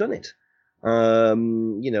he could have done it.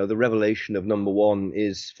 The revelation of Number One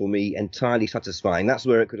is, for me, entirely satisfying. That's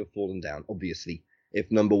where it could have fallen down, obviously, if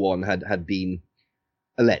Number One had been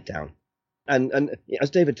a letdown. And as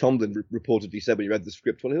David Tomblin reportedly said when he read the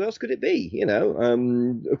script, well, who else could it be?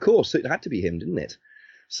 Of course, it had to be him, didn't it?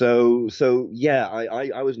 So yeah,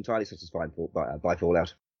 I was entirely satisfied by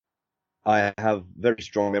Fallout. I have very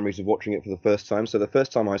strong memories of watching it for the first time. So the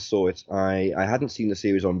first time I saw it, I hadn't seen the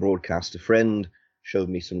series on broadcast. A friend showed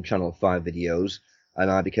me some Channel 5 videos,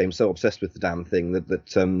 and I became so obsessed with the damn thing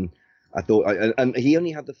that I thought... and he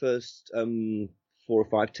only had the first 4 or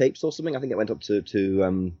 5 tapes or something. I think it went up to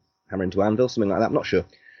Hammer into Anvil, something like that. I'm not sure.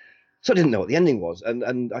 So I didn't know what the ending was.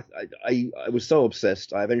 And I was so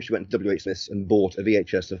obsessed, I eventually went to W.H. Smith's and bought a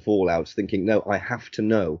VHS of Fallout, thinking, no, I have to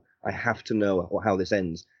know how this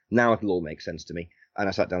ends. Now it'll all make sense to me. And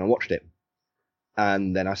I sat down and watched it.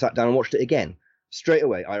 And then I sat down and watched it again. Straight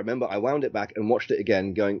away, I remember I wound it back and watched it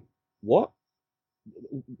again, going, what?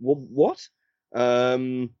 What?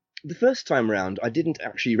 The first time round, I didn't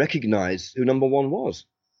actually recognise who number one was.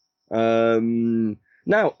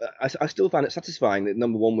 Now, I still found it satisfying that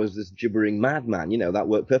number one was this gibbering madman. That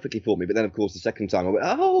worked perfectly for me. But then, of course, the second time I went,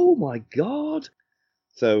 oh, my God.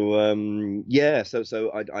 So,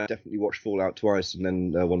 so I definitely watched Fallout twice. And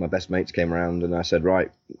then one of my best mates came around and I said,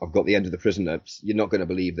 right, I've got the end of The Prisoner. You're not going to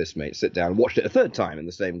believe this, mate. Sit down. Watched it a third time in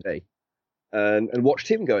the same day. And watched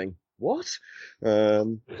him going, what?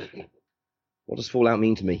 What does Fallout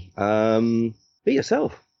mean to me? Be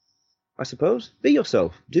yourself, I suppose. Be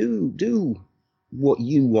yourself. Do what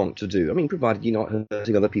you want to do. I mean, provided you're not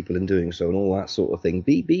hurting other people in doing so and all that sort of thing.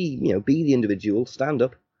 Be the individual. Stand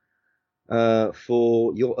up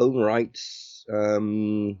for your own rights.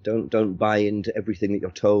 Don't buy into everything that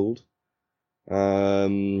you're told.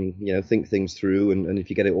 Think things through, and if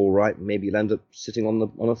you get it all right, maybe you'll end up sitting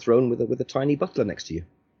on a throne with a tiny butler next to you.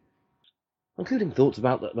 Concluding thoughts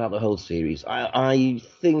about the whole series. I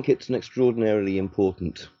think it's an extraordinarily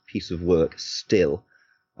important piece of work still.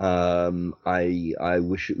 I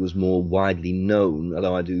wish it was more widely known,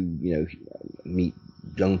 although I do, meet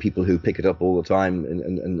young people who pick it up all the time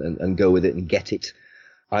and go with it and get it.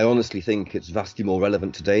 I honestly think it's vastly more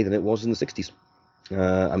relevant today than it was in the 60s.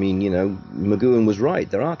 McGoohan was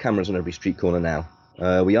right. There are cameras on every street corner now.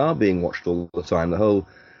 We are being watched all the time. The whole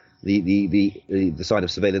the side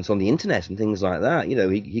of surveillance on the internet and things like that.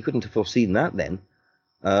 He couldn't have foreseen that then.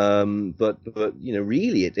 But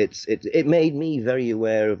really, it made me very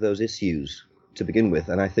aware of those issues to begin with,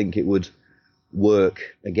 and I think it would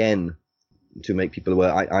work again to make people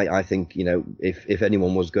aware. I think if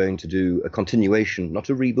anyone was going to do a continuation,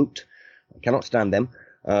 not a reboot, I cannot stand them.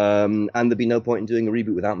 And there'd be no point in doing a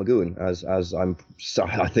reboot without McGoohan, as I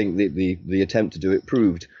think the attempt to do it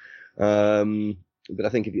proved. But I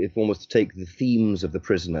think if one was to take the themes of The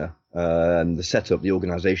Prisoner and the setup, the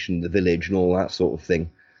organisation, the village, and all that sort of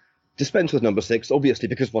thing, dispense with number 6, obviously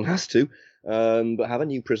because one has to, but have a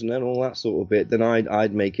new prisoner and all that sort of bit, then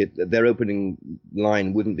I'd make it. Their opening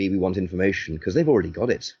line wouldn't be "We want information," because they've already got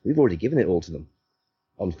it. We've already given it all to them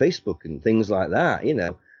on Facebook and things like that,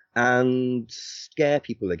 and scare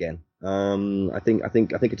people again. I think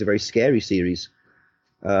it's a very scary series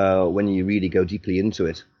when you really go deeply into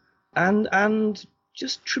it. And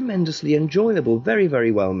just tremendously enjoyable, very,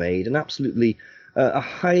 very well made, and absolutely a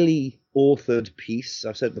highly authored piece.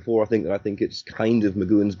 I've said before, I think it's kind of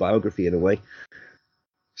McGoohan's biography in a way.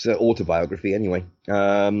 It's an autobiography anyway.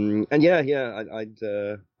 And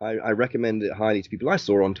I recommend it highly to people. I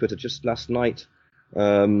saw on Twitter just last night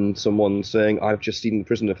someone saying, I've just seen The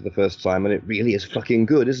Prisoner for the first time, and it really is fucking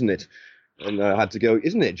good, isn't it? And I had to go,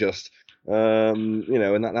 isn't it just? And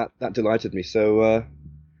that delighted me. So,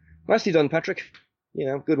 nicely done, Patrick.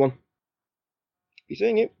 Good one. Be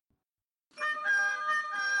seeing you.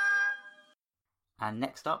 And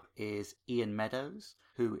next up is Ian Meadows,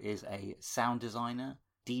 who is a sound designer,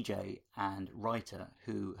 DJ and writer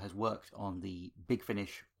who has worked on the Big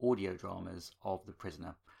Finish audio dramas of The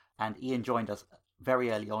Prisoner. And Ian joined us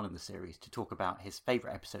very early on in the series to talk about his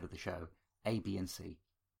favourite episode of the show, A, B and C.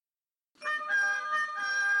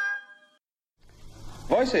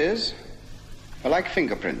 Voices are like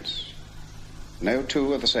fingerprints. No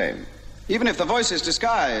two are the same. Even if the voice is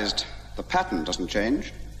disguised, the pattern doesn't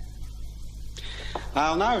change.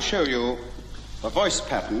 I'll now show you the voice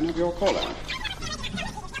pattern of your caller.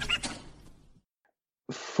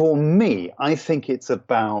 For me, I think it's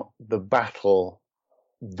about the battle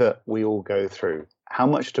that we all go through. How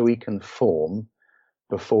much do we conform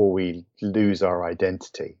before we lose our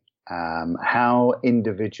identity? How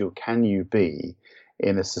individual can you be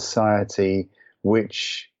in a society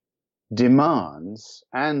which demands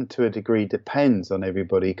and to a degree depends on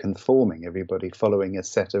everybody conforming, everybody following a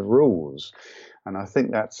set of rules? And I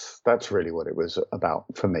think that's really what it was about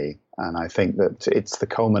for me. And I think that it's the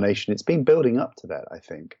culmination. It's been building up to that, I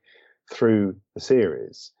think, through the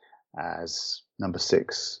series as number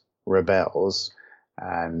 6 rebels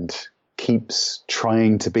and keeps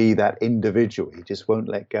trying to be that individual. He just won't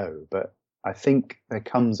let go. But I think there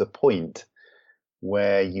comes a point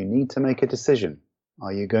where you need to make a decision.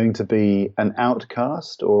 Are you going to be an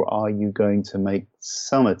outcast, or are you going to make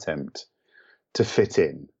some attempt to fit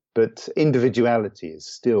in? But individuality is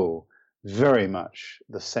still very much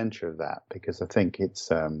the center of that, because I think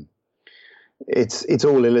it's all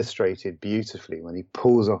illustrated beautifully when he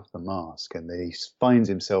pulls off the mask and he finds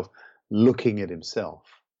himself looking at himself.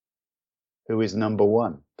 Who is number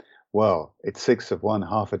 1? Well, it's 6 of one,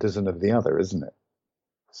 half a dozen of the other, isn't it?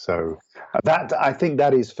 So that, I think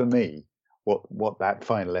that is, for me, what that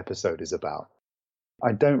final episode is about.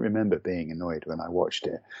 I don't remember being annoyed when I watched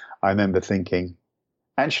it. I remember thinking,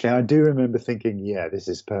 actually, I do remember thinking, yeah, this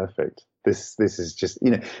is perfect. This is just,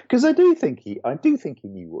 because I do think he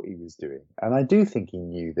knew what he was doing, and I do think he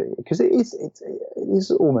knew that, because it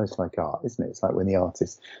is almost like art, isn't it? It's like when the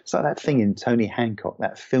artist, it's like that thing in Tony Hancock,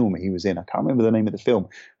 that film he was in. I can't remember the name of the film,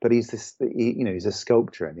 but he's he's a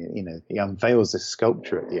sculptor, and he unveils this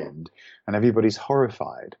sculpture at the end, and everybody's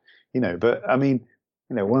horrified, But I mean,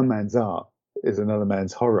 one man's art is another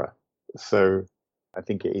man's horror, so I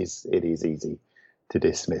think it is easy to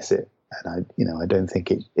dismiss it. And I don't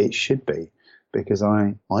think it should be, because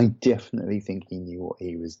I definitely think he knew what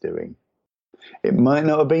he was doing. It might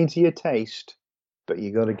not have been to your taste, but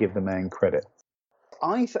you got to give the man credit.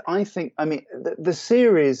 I think, the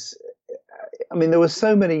series, there were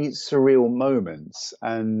so many surreal moments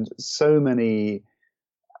and so many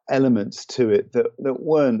elements to it that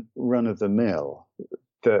weren't run of the mill.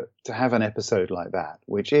 To have an episode like that,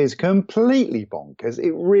 which is completely bonkers,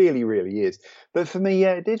 it really, really is. But for me,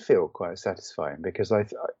 yeah, it did feel quite satisfying, because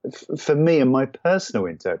for me and my personal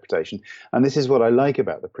interpretation, and this is what I like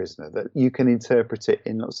about The Prisoner, that you can interpret it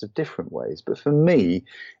in lots of different ways. But for me,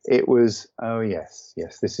 it was, oh yes,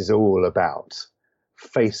 this is all about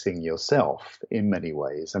facing yourself in many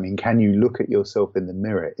ways. Can you look at yourself in the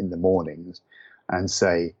mirror in the mornings and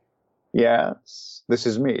say, yes, this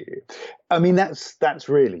is me? That's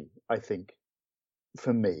really, I think,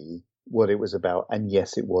 for me, what it was about. And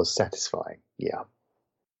yes, it was satisfying. Yeah.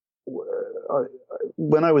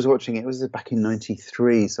 When I was watching it was back in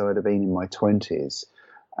 '93, so I'd have been in my 20s.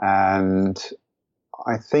 And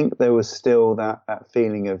I think there was still that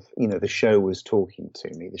feeling of, the show was talking to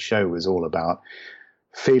me. The show was all about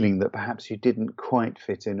feeling that perhaps you didn't quite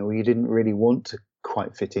fit in, or you didn't really want to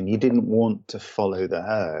quite fit in. You didn't want to follow the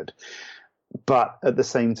herd. But at the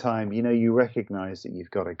same time, you recognize that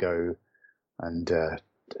you've got to go and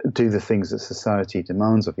do the things that society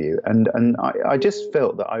demands of you. And I just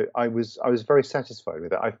felt that I was very satisfied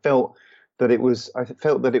with it. I felt that it was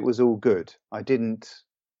all good. I didn't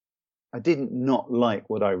not like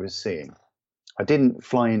what I was seeing. I didn't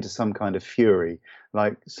fly into some kind of fury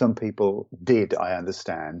like some people did, I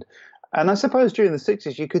understand. And I suppose during the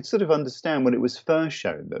 60s, you could sort of understand when it was first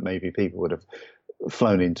shown that maybe people would have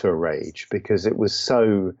flown into a rage because it was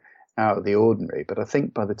so out of the ordinary. But I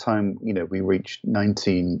think by the time, we reached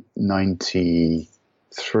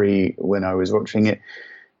 1993, when I was watching it,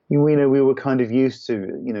 we were kind of used to,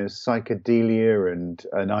 psychedelia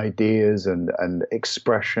and ideas and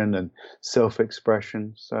expression and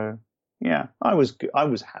self-expression. So, yeah, I was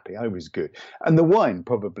happy. I was good. And the wine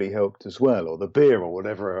probably helped as well, or the beer or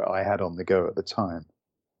whatever I had on the go at the time.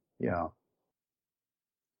 Yeah.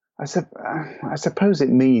 I suppose it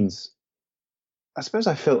means, I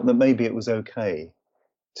felt that maybe it was okay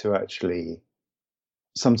to actually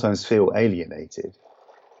sometimes feel alienated.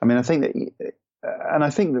 I think that,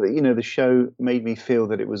 the show made me feel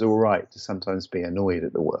that it was all right to sometimes be annoyed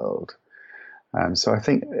at the world. So I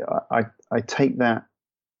think I take that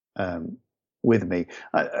with me.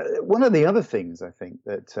 One of the other things I think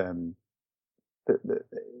that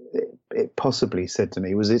it possibly said to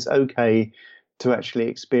me was, it's okay to actually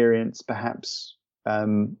experience perhaps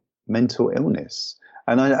mental illness.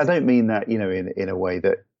 And I don't mean that, in a way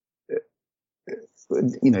that,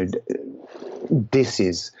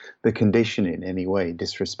 disses the condition in any way,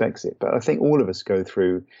 disrespects it. But I think all of us go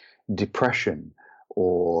through depression,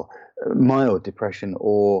 or mild depression,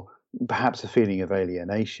 or perhaps a feeling of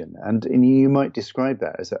alienation. And you might describe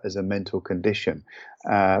that as a mental condition.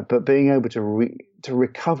 But being able to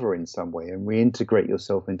recover in some way and reintegrate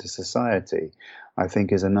yourself into society, I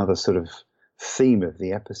think, is another sort of theme of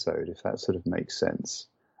the episode, if that sort of makes sense.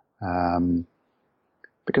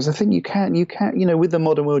 Because I think you can, with the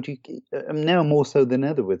modern world, now more so than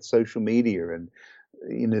ever with social media and,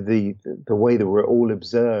 the way that we're all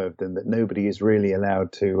observed, and that nobody is really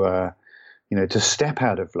allowed to, to step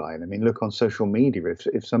out of line. Look on social media.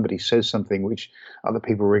 If somebody says something which other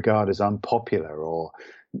people regard as unpopular, or,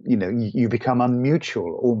 you become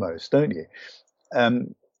unmutual almost, don't you?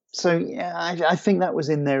 So yeah, I think that was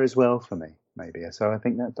in there as well for me, maybe. So I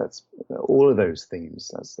think that's all of those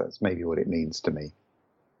themes. That's maybe what it means to me.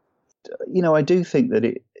 I do think that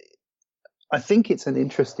I think it's an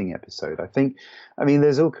interesting episode.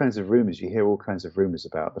 There's all kinds of rumors. You hear all kinds of rumors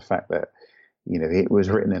about the fact that, it was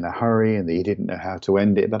written in a hurry and that he didn't know how to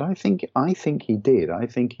end it. But I think he did. I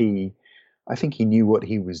think he knew what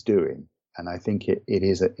he was doing, and I think it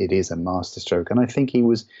is a masterstroke. And I think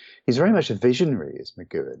he's very much a visionary as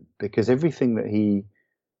McGoohan, because everything that he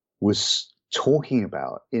was talking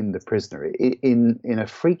about in The Prisoner, in a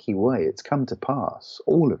freaky way, it's come to pass,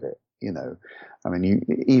 all of it, I mean,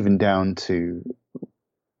 even down to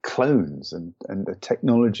clones and the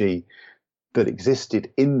technology that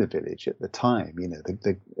existed in the village at the time.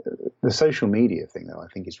 The social media thing, though, I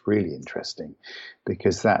think is really interesting,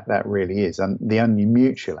 because that really is, and the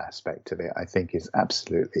unmutual aspect of it, I think, is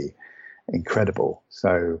absolutely incredible.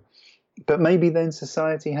 So, but maybe then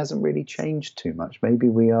society hasn't really changed too much. Maybe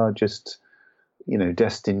we are just,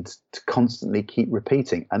 destined to constantly keep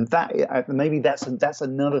repeating, and that maybe that's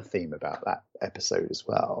another theme about that episode as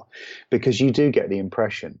well, because you do get the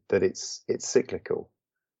impression that it's cyclical,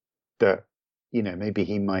 that maybe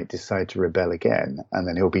he might decide to rebel again, and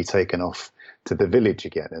then he'll be taken off to the village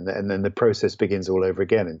again, and then the process begins all over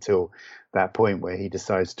again until that point where he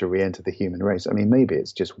decides to re-enter the human race. I mean, maybe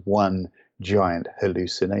it's just one giant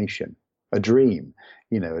hallucination, a dream,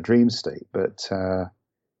 a dream state. But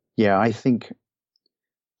yeah, I think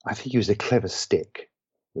he was a clever stick,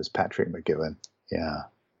 was Patrick McGoohan. Yeah.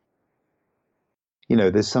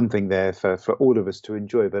 There's something there for all of us to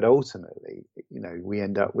enjoy, but ultimately, we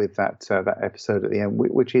end up with that episode at the end,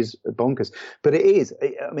 which is bonkers. But it is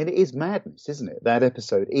madness, isn't it? That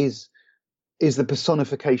episode is the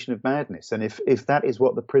personification of madness. And if that is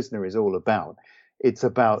what The Prisoner is all about, it's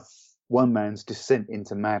about one man's descent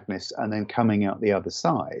into madness and then coming out the other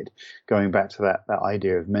side, going back to that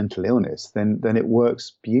idea of mental illness, then it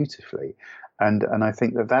works beautifully. And I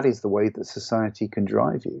think that is the way that society can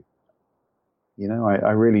drive you.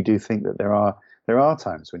 I really do think that there are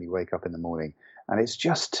times when you wake up in the morning and it's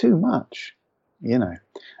just too much,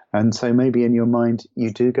 and so maybe in your mind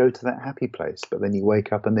you do go to that happy place, but then you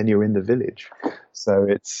wake up and then you're in the village. So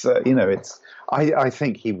it's I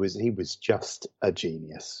think he was just a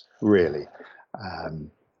genius, really.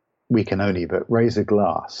 We can only but raise a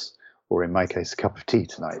glass, or in my case a cup of tea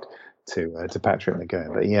tonight, to Patrick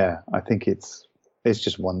McGoohan. But yeah, I think it's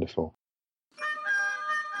just wonderful.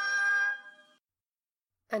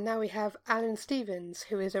 And now we have Alan Stevens,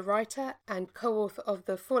 who is a writer and co-author of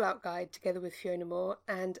the Fallout Guide together with Fiona Moore,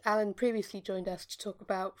 and Alan previously joined us to talk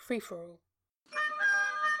about Free For All.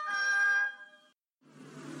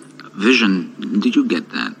 Vision, did you get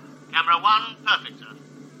that? Camera 1, perfect, sir.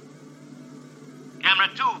 Camera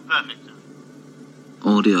 2, perfect, sir.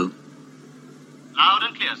 Audio? Loud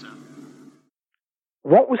and clear, sir.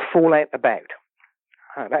 What was Fallout about?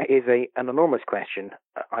 That is an enormous question.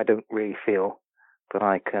 I don't really feel that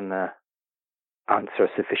I can answer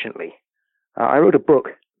sufficiently. I wrote a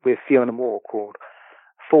book with Fiona Moore called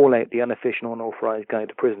Fallout, the Unofficial Unauthorized Guide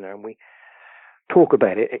to Prisoner, and we talk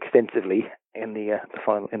about it extensively in the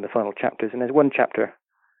final chapters. And there's one chapter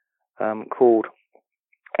called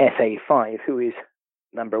SA5, who is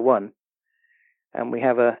number one, and we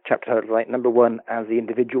have a chapter titled like number one as the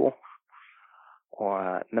individual,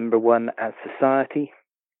 or number one as society,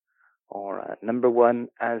 or number one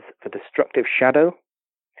as the destructive shadow,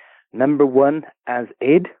 number one as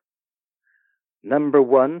id, number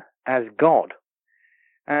one as God.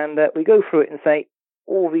 And we go through it and say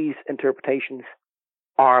all these interpretations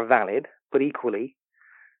are valid, but equally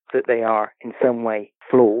that they are in some way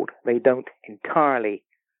flawed. They don't entirely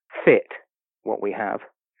fit what we have,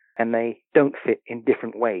 and they don't fit in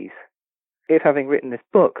different ways. If, having written this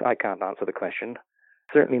book, I can't answer the question,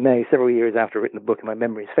 certainly now, several years after I've written the book and my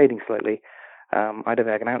memory is fading slightly, I don't think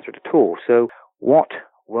I can answer it at all. So what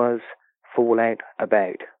was Fallout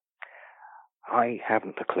about? I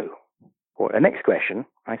haven't a clue. Or the next question,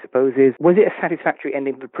 I suppose, is, was it a satisfactory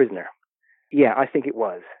ending for The Prisoner? Yeah, I think it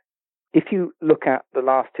was. If you look at the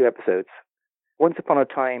last two episodes, Once Upon a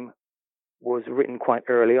Time was written quite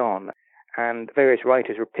early on, and various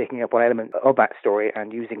writers were picking up on elements of that story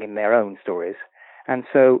and using in their own stories. And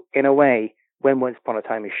so, in a way, when Once Upon a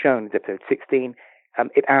Time is shown, it's episode 16,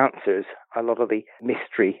 it answers a lot of the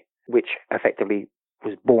mystery which effectively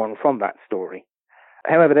was born from that story.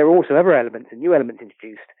 However, there were also other elements and new elements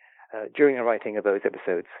introduced during the writing of those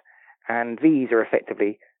episodes, and these are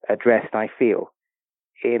effectively addressed, I feel,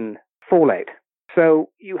 in Fallout. So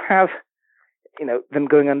you have, them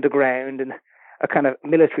going underground and a kind of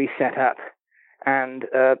military setup, and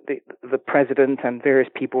the president and various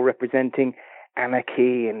people representing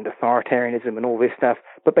anarchy and authoritarianism and all this stuff,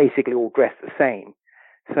 but basically all dressed the same.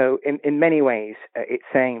 So in many ways, it's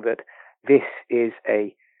saying that this is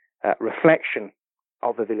a reflection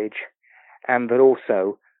of the village, and that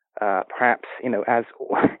also perhaps, as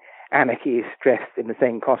anarchy is dressed in the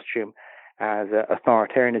same costume as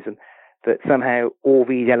authoritarianism, that somehow all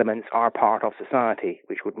these elements are part of society,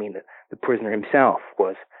 which would mean that the prisoner himself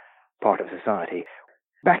was part of society.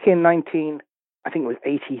 Back in 84,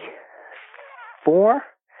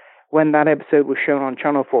 when that episode was shown on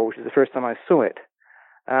Channel 4, which was the first time I saw it,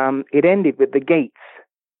 it ended with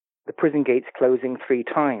the prison gates closing 3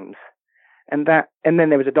 times. And then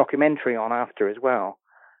there was a documentary on after as well.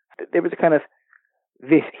 There was a kind of,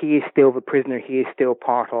 he is still the prisoner, he is still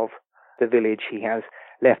part of the village, he has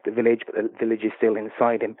left the village, but the village is still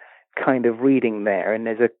inside him, kind of reading there. And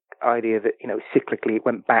there's an idea that, cyclically it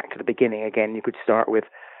went back to the beginning again. You could start with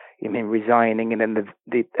him resigning and then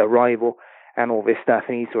the arrival and all this stuff,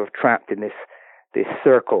 and he's sort of trapped in this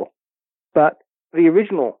circle. But the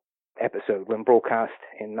original episode, when broadcast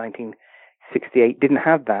in 1968, didn't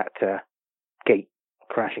have that gate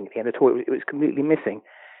crashing at the end at all. It was completely missing.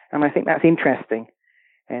 And I think that's interesting,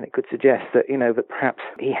 and it could suggest that, that perhaps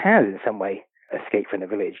he has in some way escaped from the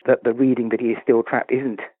village, that the reading that he is still trapped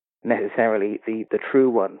isn't necessarily the true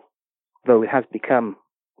one, though it has become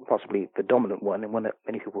possibly the dominant one and one that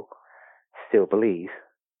many people still believe.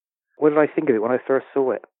 What did I think of it when I first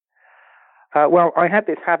saw it? Well, I had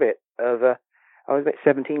this habit of, I was about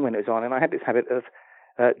 17 when it was on, and I had this habit of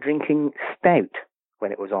drinking stout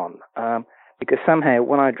when it was on, because somehow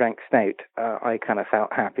when I drank stout, I kind of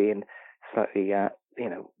felt happy and slightly,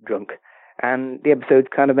 drunk, and the episodes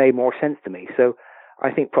kind of made more sense to me. So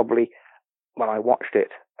I think probably when I watched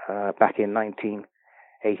it back in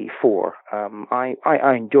 1984,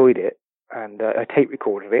 I enjoyed it, and I tape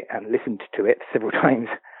recorded it and listened to it several times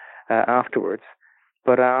afterwards.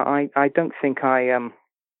 But I don't think I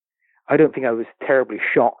was terribly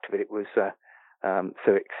shocked that it was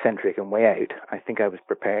so eccentric and way out. I think I was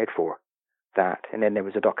prepared for that. And then there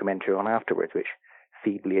was a documentary on afterwards which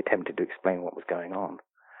feebly attempted to explain what was going on.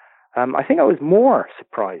 I think I was more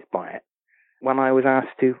surprised by it when I was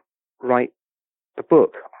asked to write the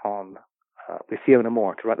book on, with Fiona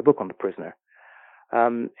Moore, to write the book on The Prisoner,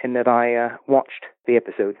 in that I watched the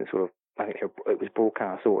episodes in sort of, I think it was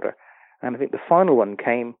broadcast order, and I think the final one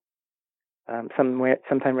came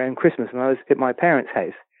sometime around Christmas, when I was at my parents'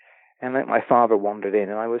 house, and I think my father wandered in,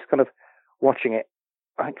 and I was kind of watching it,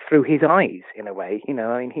 I think, through his eyes, in a way.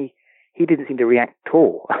 He didn't seem to react at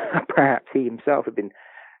all. Perhaps he himself had been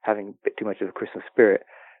having a bit too much of a Christmas spirit,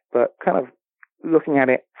 but kind of looking at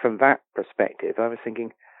it from that perspective, I was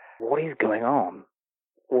thinking, what is going on?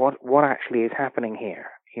 What actually is happening here?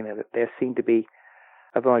 That there seemed to be,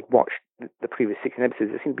 as I watched the previous 16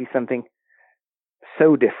 episodes, there seemed to be something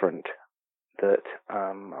so different that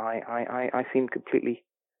I seemed completely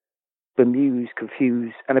bemused,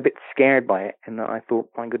 confused, and a bit scared by it. And I thought,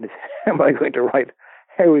 my goodness, how are we going to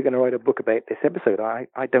write a book about this episode?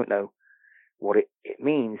 I don't know what it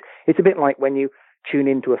means. It's a bit like when you tune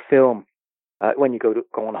into a film, when you go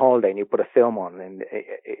on holiday and you put a film on and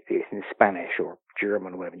it's in Spanish or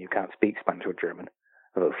German or whatever, and you can't speak Spanish or German,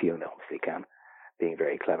 although Fiona obviously can, being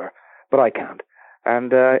very clever, but I can't.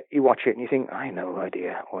 And you watch it and you think, I have no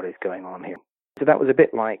idea what is going on here. So that was a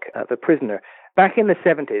bit like The Prisoner. Back in the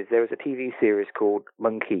 70s, there was a TV series called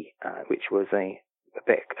Monkey, which was a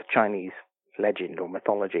Chinese legend or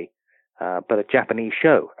mythology, but a Japanese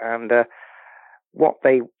show. And what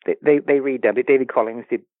they redubbed it. David Collins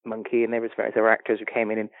did Monkey, and there was various other actors who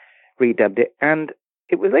came in and redubbed it. And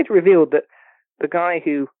it was later revealed that the guy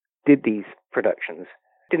who did these productions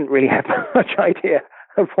didn't really have much idea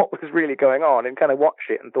of what was really going on, and kind of watched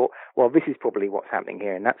it and thought, well, this is probably what's happening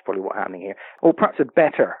here, and that's probably what's happening here. Or perhaps a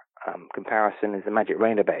better comparison is The Magic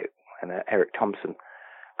Roundabout, and Eric Thompson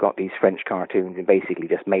got these French cartoons and basically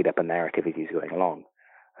just made up a narrative as he's going along,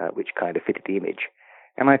 which kind of fitted the image.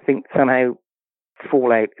 And I think somehow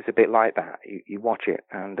Fallout is a bit like that. You watch it,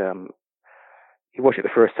 and you watch it the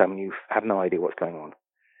first time and you have no idea what's going on.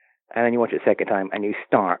 And then you watch it the second time and you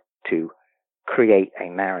start to create a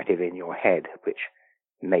narrative in your head which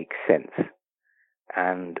makes sense.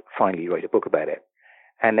 And finally you write a book about it.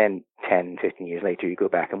 And then 10, 15 years later you go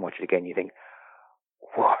back and watch it again, you think,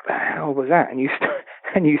 what the hell was that? And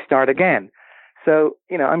you start again. So,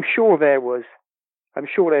 I'm sure there was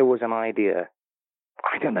an idea.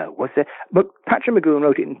 I don't know, was there? But Patrick McGoohan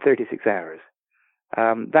wrote it in 36 hours.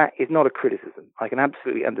 That is not a criticism. I can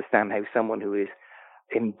absolutely understand how someone who is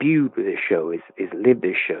imbued with this show, is lived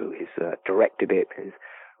this show, is directed it, has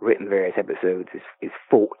written various episodes, is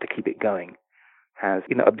fought to keep it going, has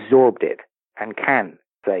absorbed it, and can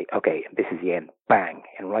say, okay, this is the end, bang,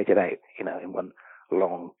 and write it out, in one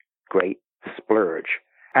long, great splurge.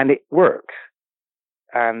 And it works.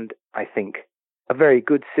 And I think a very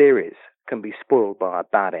good series can be spoiled by a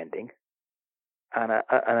bad ending, and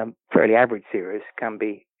a fairly average series can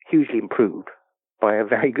be hugely improved by a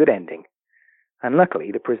very good ending. And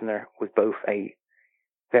luckily, The Prisoner was both a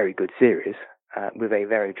very good series with a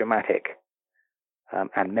very dramatic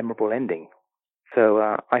and memorable ending.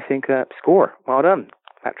 So I think score, well done.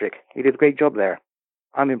 Patrick. You did a great job there.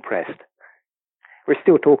 I'm impressed. We're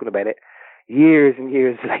still talking about it years and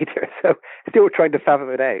years later, so still trying to fathom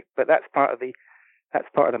it out. But that's part of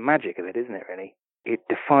the magic of it, isn't it, really? It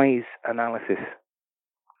defies analysis.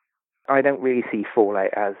 I don't really see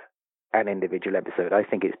Fallout as an individual episode. I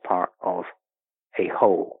think it's part of a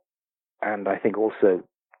whole. And I think also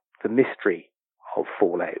the mystery of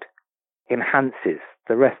Fallout enhances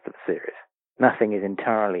the rest of the series. Nothing is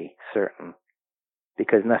entirely certain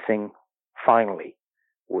because nothing finally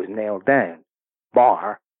was nailed down,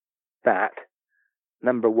 bar that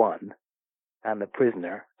number one and the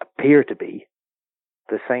prisoner appear to be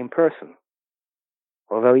the same person.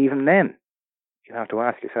 Although even then, you have to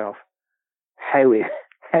ask yourself, how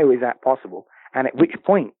is that possible? And at which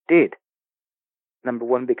point did number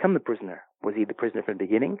one become the prisoner? Was he the prisoner from the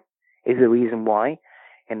beginning? Is the reason why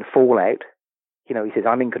in Fallout, he says,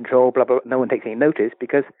 I'm in control, blah, blah, blah. No one takes any notice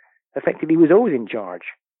because effectively he was always in charge.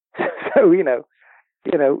 So,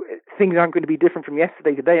 things aren't going to be different from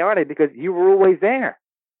yesterday today, are they? Because you were always there.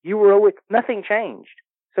 Nothing changed.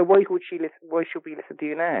 So why should we listen to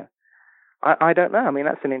you now? I don't know. I mean,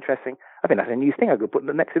 that's that's a new thing I could put in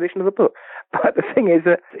the next edition of the book. But the thing is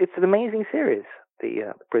that it's an amazing series,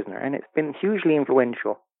 The Prisoner, and it's been hugely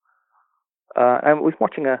influential. I was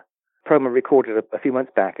watching a promo recorded a few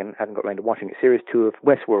months back and hadn't got around to watching it, Series 2 of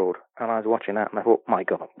Westworld, and I was watching that and I thought, my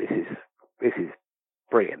God, this is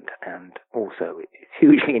brilliant, and also it's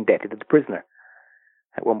hugely indebted to The Prisoner.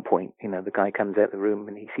 At one point, the guy comes out of the room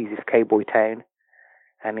and he sees this cowboy town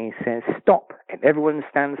and he says, stop, and everyone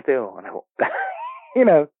stands still. And I thought,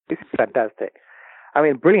 this is fantastic. I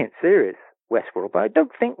mean, brilliant series, Westworld, but I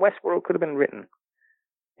don't think Westworld could have been written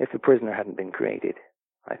if The Prisoner hadn't been created.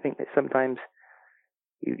 I think that sometimes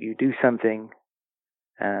you do something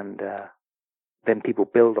and then people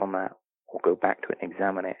build on that or go back to it and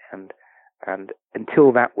examine it. And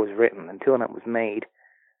until that was written, until that was made,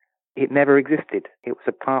 it never existed. It was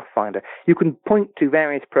a pathfinder. You can point to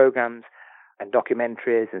various programs and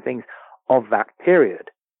documentaries and things of that period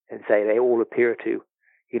and say they all appear to,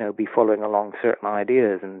 be following along certain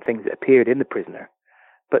ideas and things that appeared in The Prisoner.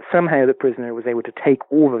 But somehow The Prisoner was able to take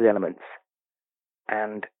all of the elements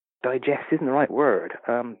and digest isn't the right word,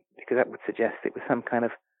 because that would suggest it was some kind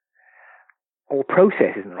of, or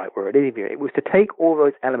process isn't the right word either. It was to take all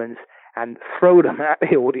those elements and throw them at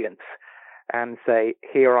the audience and say,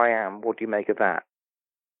 here I am, what do you make of that?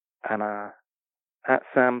 And that's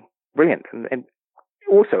brilliant. And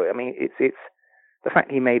also, I mean, it's the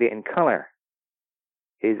fact he made it in colour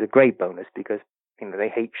is a great bonus because, they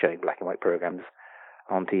hate showing black and white programs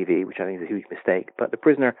on TV, which I think is a huge mistake. But The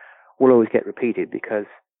Prisoner will always get repeated because,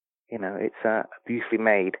 it's a beautifully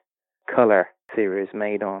made colour series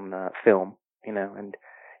made on film, and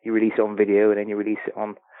you release it on video and then you release it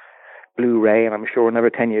on Blu-ray, and I'm sure another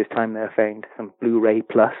 10 years' time they'll find some Blu-ray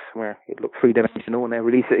Plus where it looks three-dimensional and they'll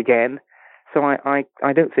release it again. So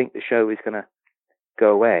I don't think the show is going to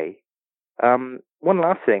go away. One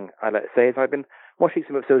last thing I'd like to say is I've been watching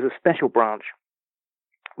some episodes of Special Branch,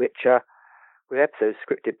 which were episodes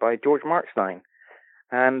scripted by George Markstein,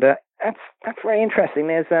 and that's very interesting.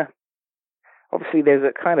 Obviously there's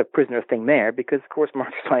a kind of prisoner thing there because, of course,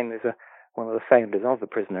 Markstein is one of the founders of The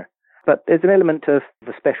Prisoner. But there's an element of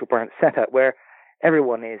the Special Branch setup where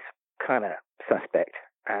everyone is kind of suspect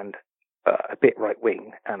and a bit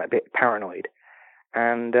right-wing and a bit paranoid.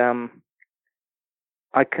 And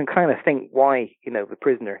I can kind of think why, The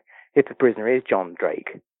Prisoner, if The Prisoner is John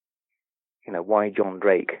Drake, why John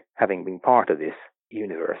Drake, having been part of this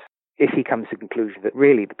universe, if he comes to the conclusion that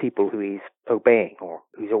really the people who he's obeying or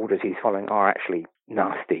whose orders he's following are actually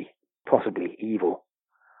nasty, possibly evil,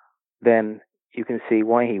 then you can see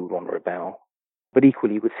why he would want to rebel. But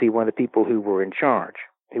equally, you could see why the people who were in charge,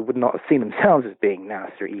 who would not have seen themselves as being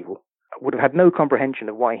nasty or evil, would have had no comprehension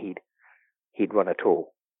of why he'd run at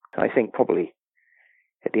all. So I think probably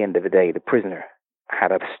at the end of the day, The Prisoner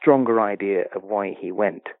had a stronger idea of why he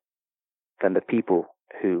went than the people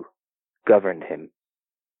who governed him.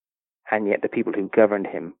 And yet the people who governed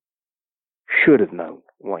him should have known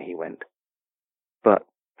why he went. But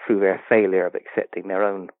through their failure of accepting their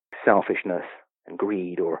own selfishness and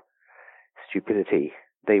greed or stupidity,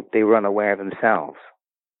 they were unaware of themselves.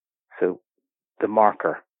 So the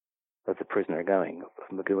marker of The Prisoner going,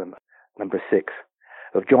 of McGowan, number 6,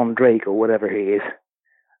 of John Drake or whatever he is,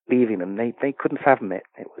 leaving them, they couldn't fathom it.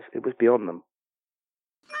 It was beyond them.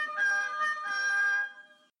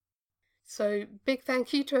 So big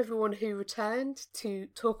thank you to everyone who returned to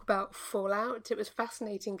talk about Fallout. It was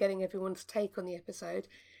fascinating getting everyone's take on the episode.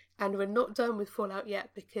 And we're not done with Fallout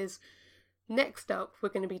yet because next up we're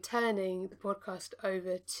going to be turning the podcast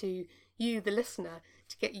over to you, the listener,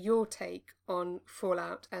 to get your take on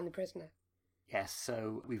Fallout and The Prisoner. Yes,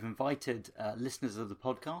 so we've invited listeners of the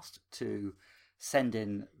podcast to send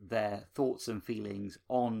in their thoughts and feelings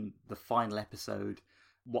on the final episode,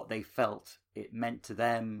 what they felt it meant to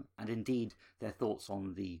them, and indeed their thoughts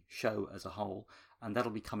on the show as a whole. And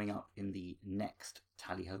that'll be coming up in the next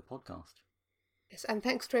Tally Ho podcast. Yes, and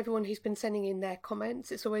thanks to everyone who's been sending in their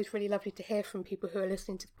comments. It's always really lovely to hear from people who are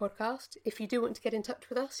listening to the podcast. If you do want to get in touch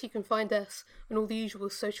with us, you can find us on all the usual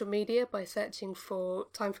social media by searching for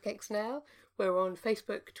Time for Cakes Now. We're on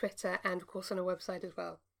Facebook, Twitter, and of course on our website as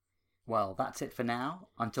well. Well, that's it for now.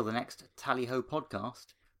 Until the next Tally Ho podcast,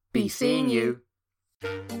 be seeing you.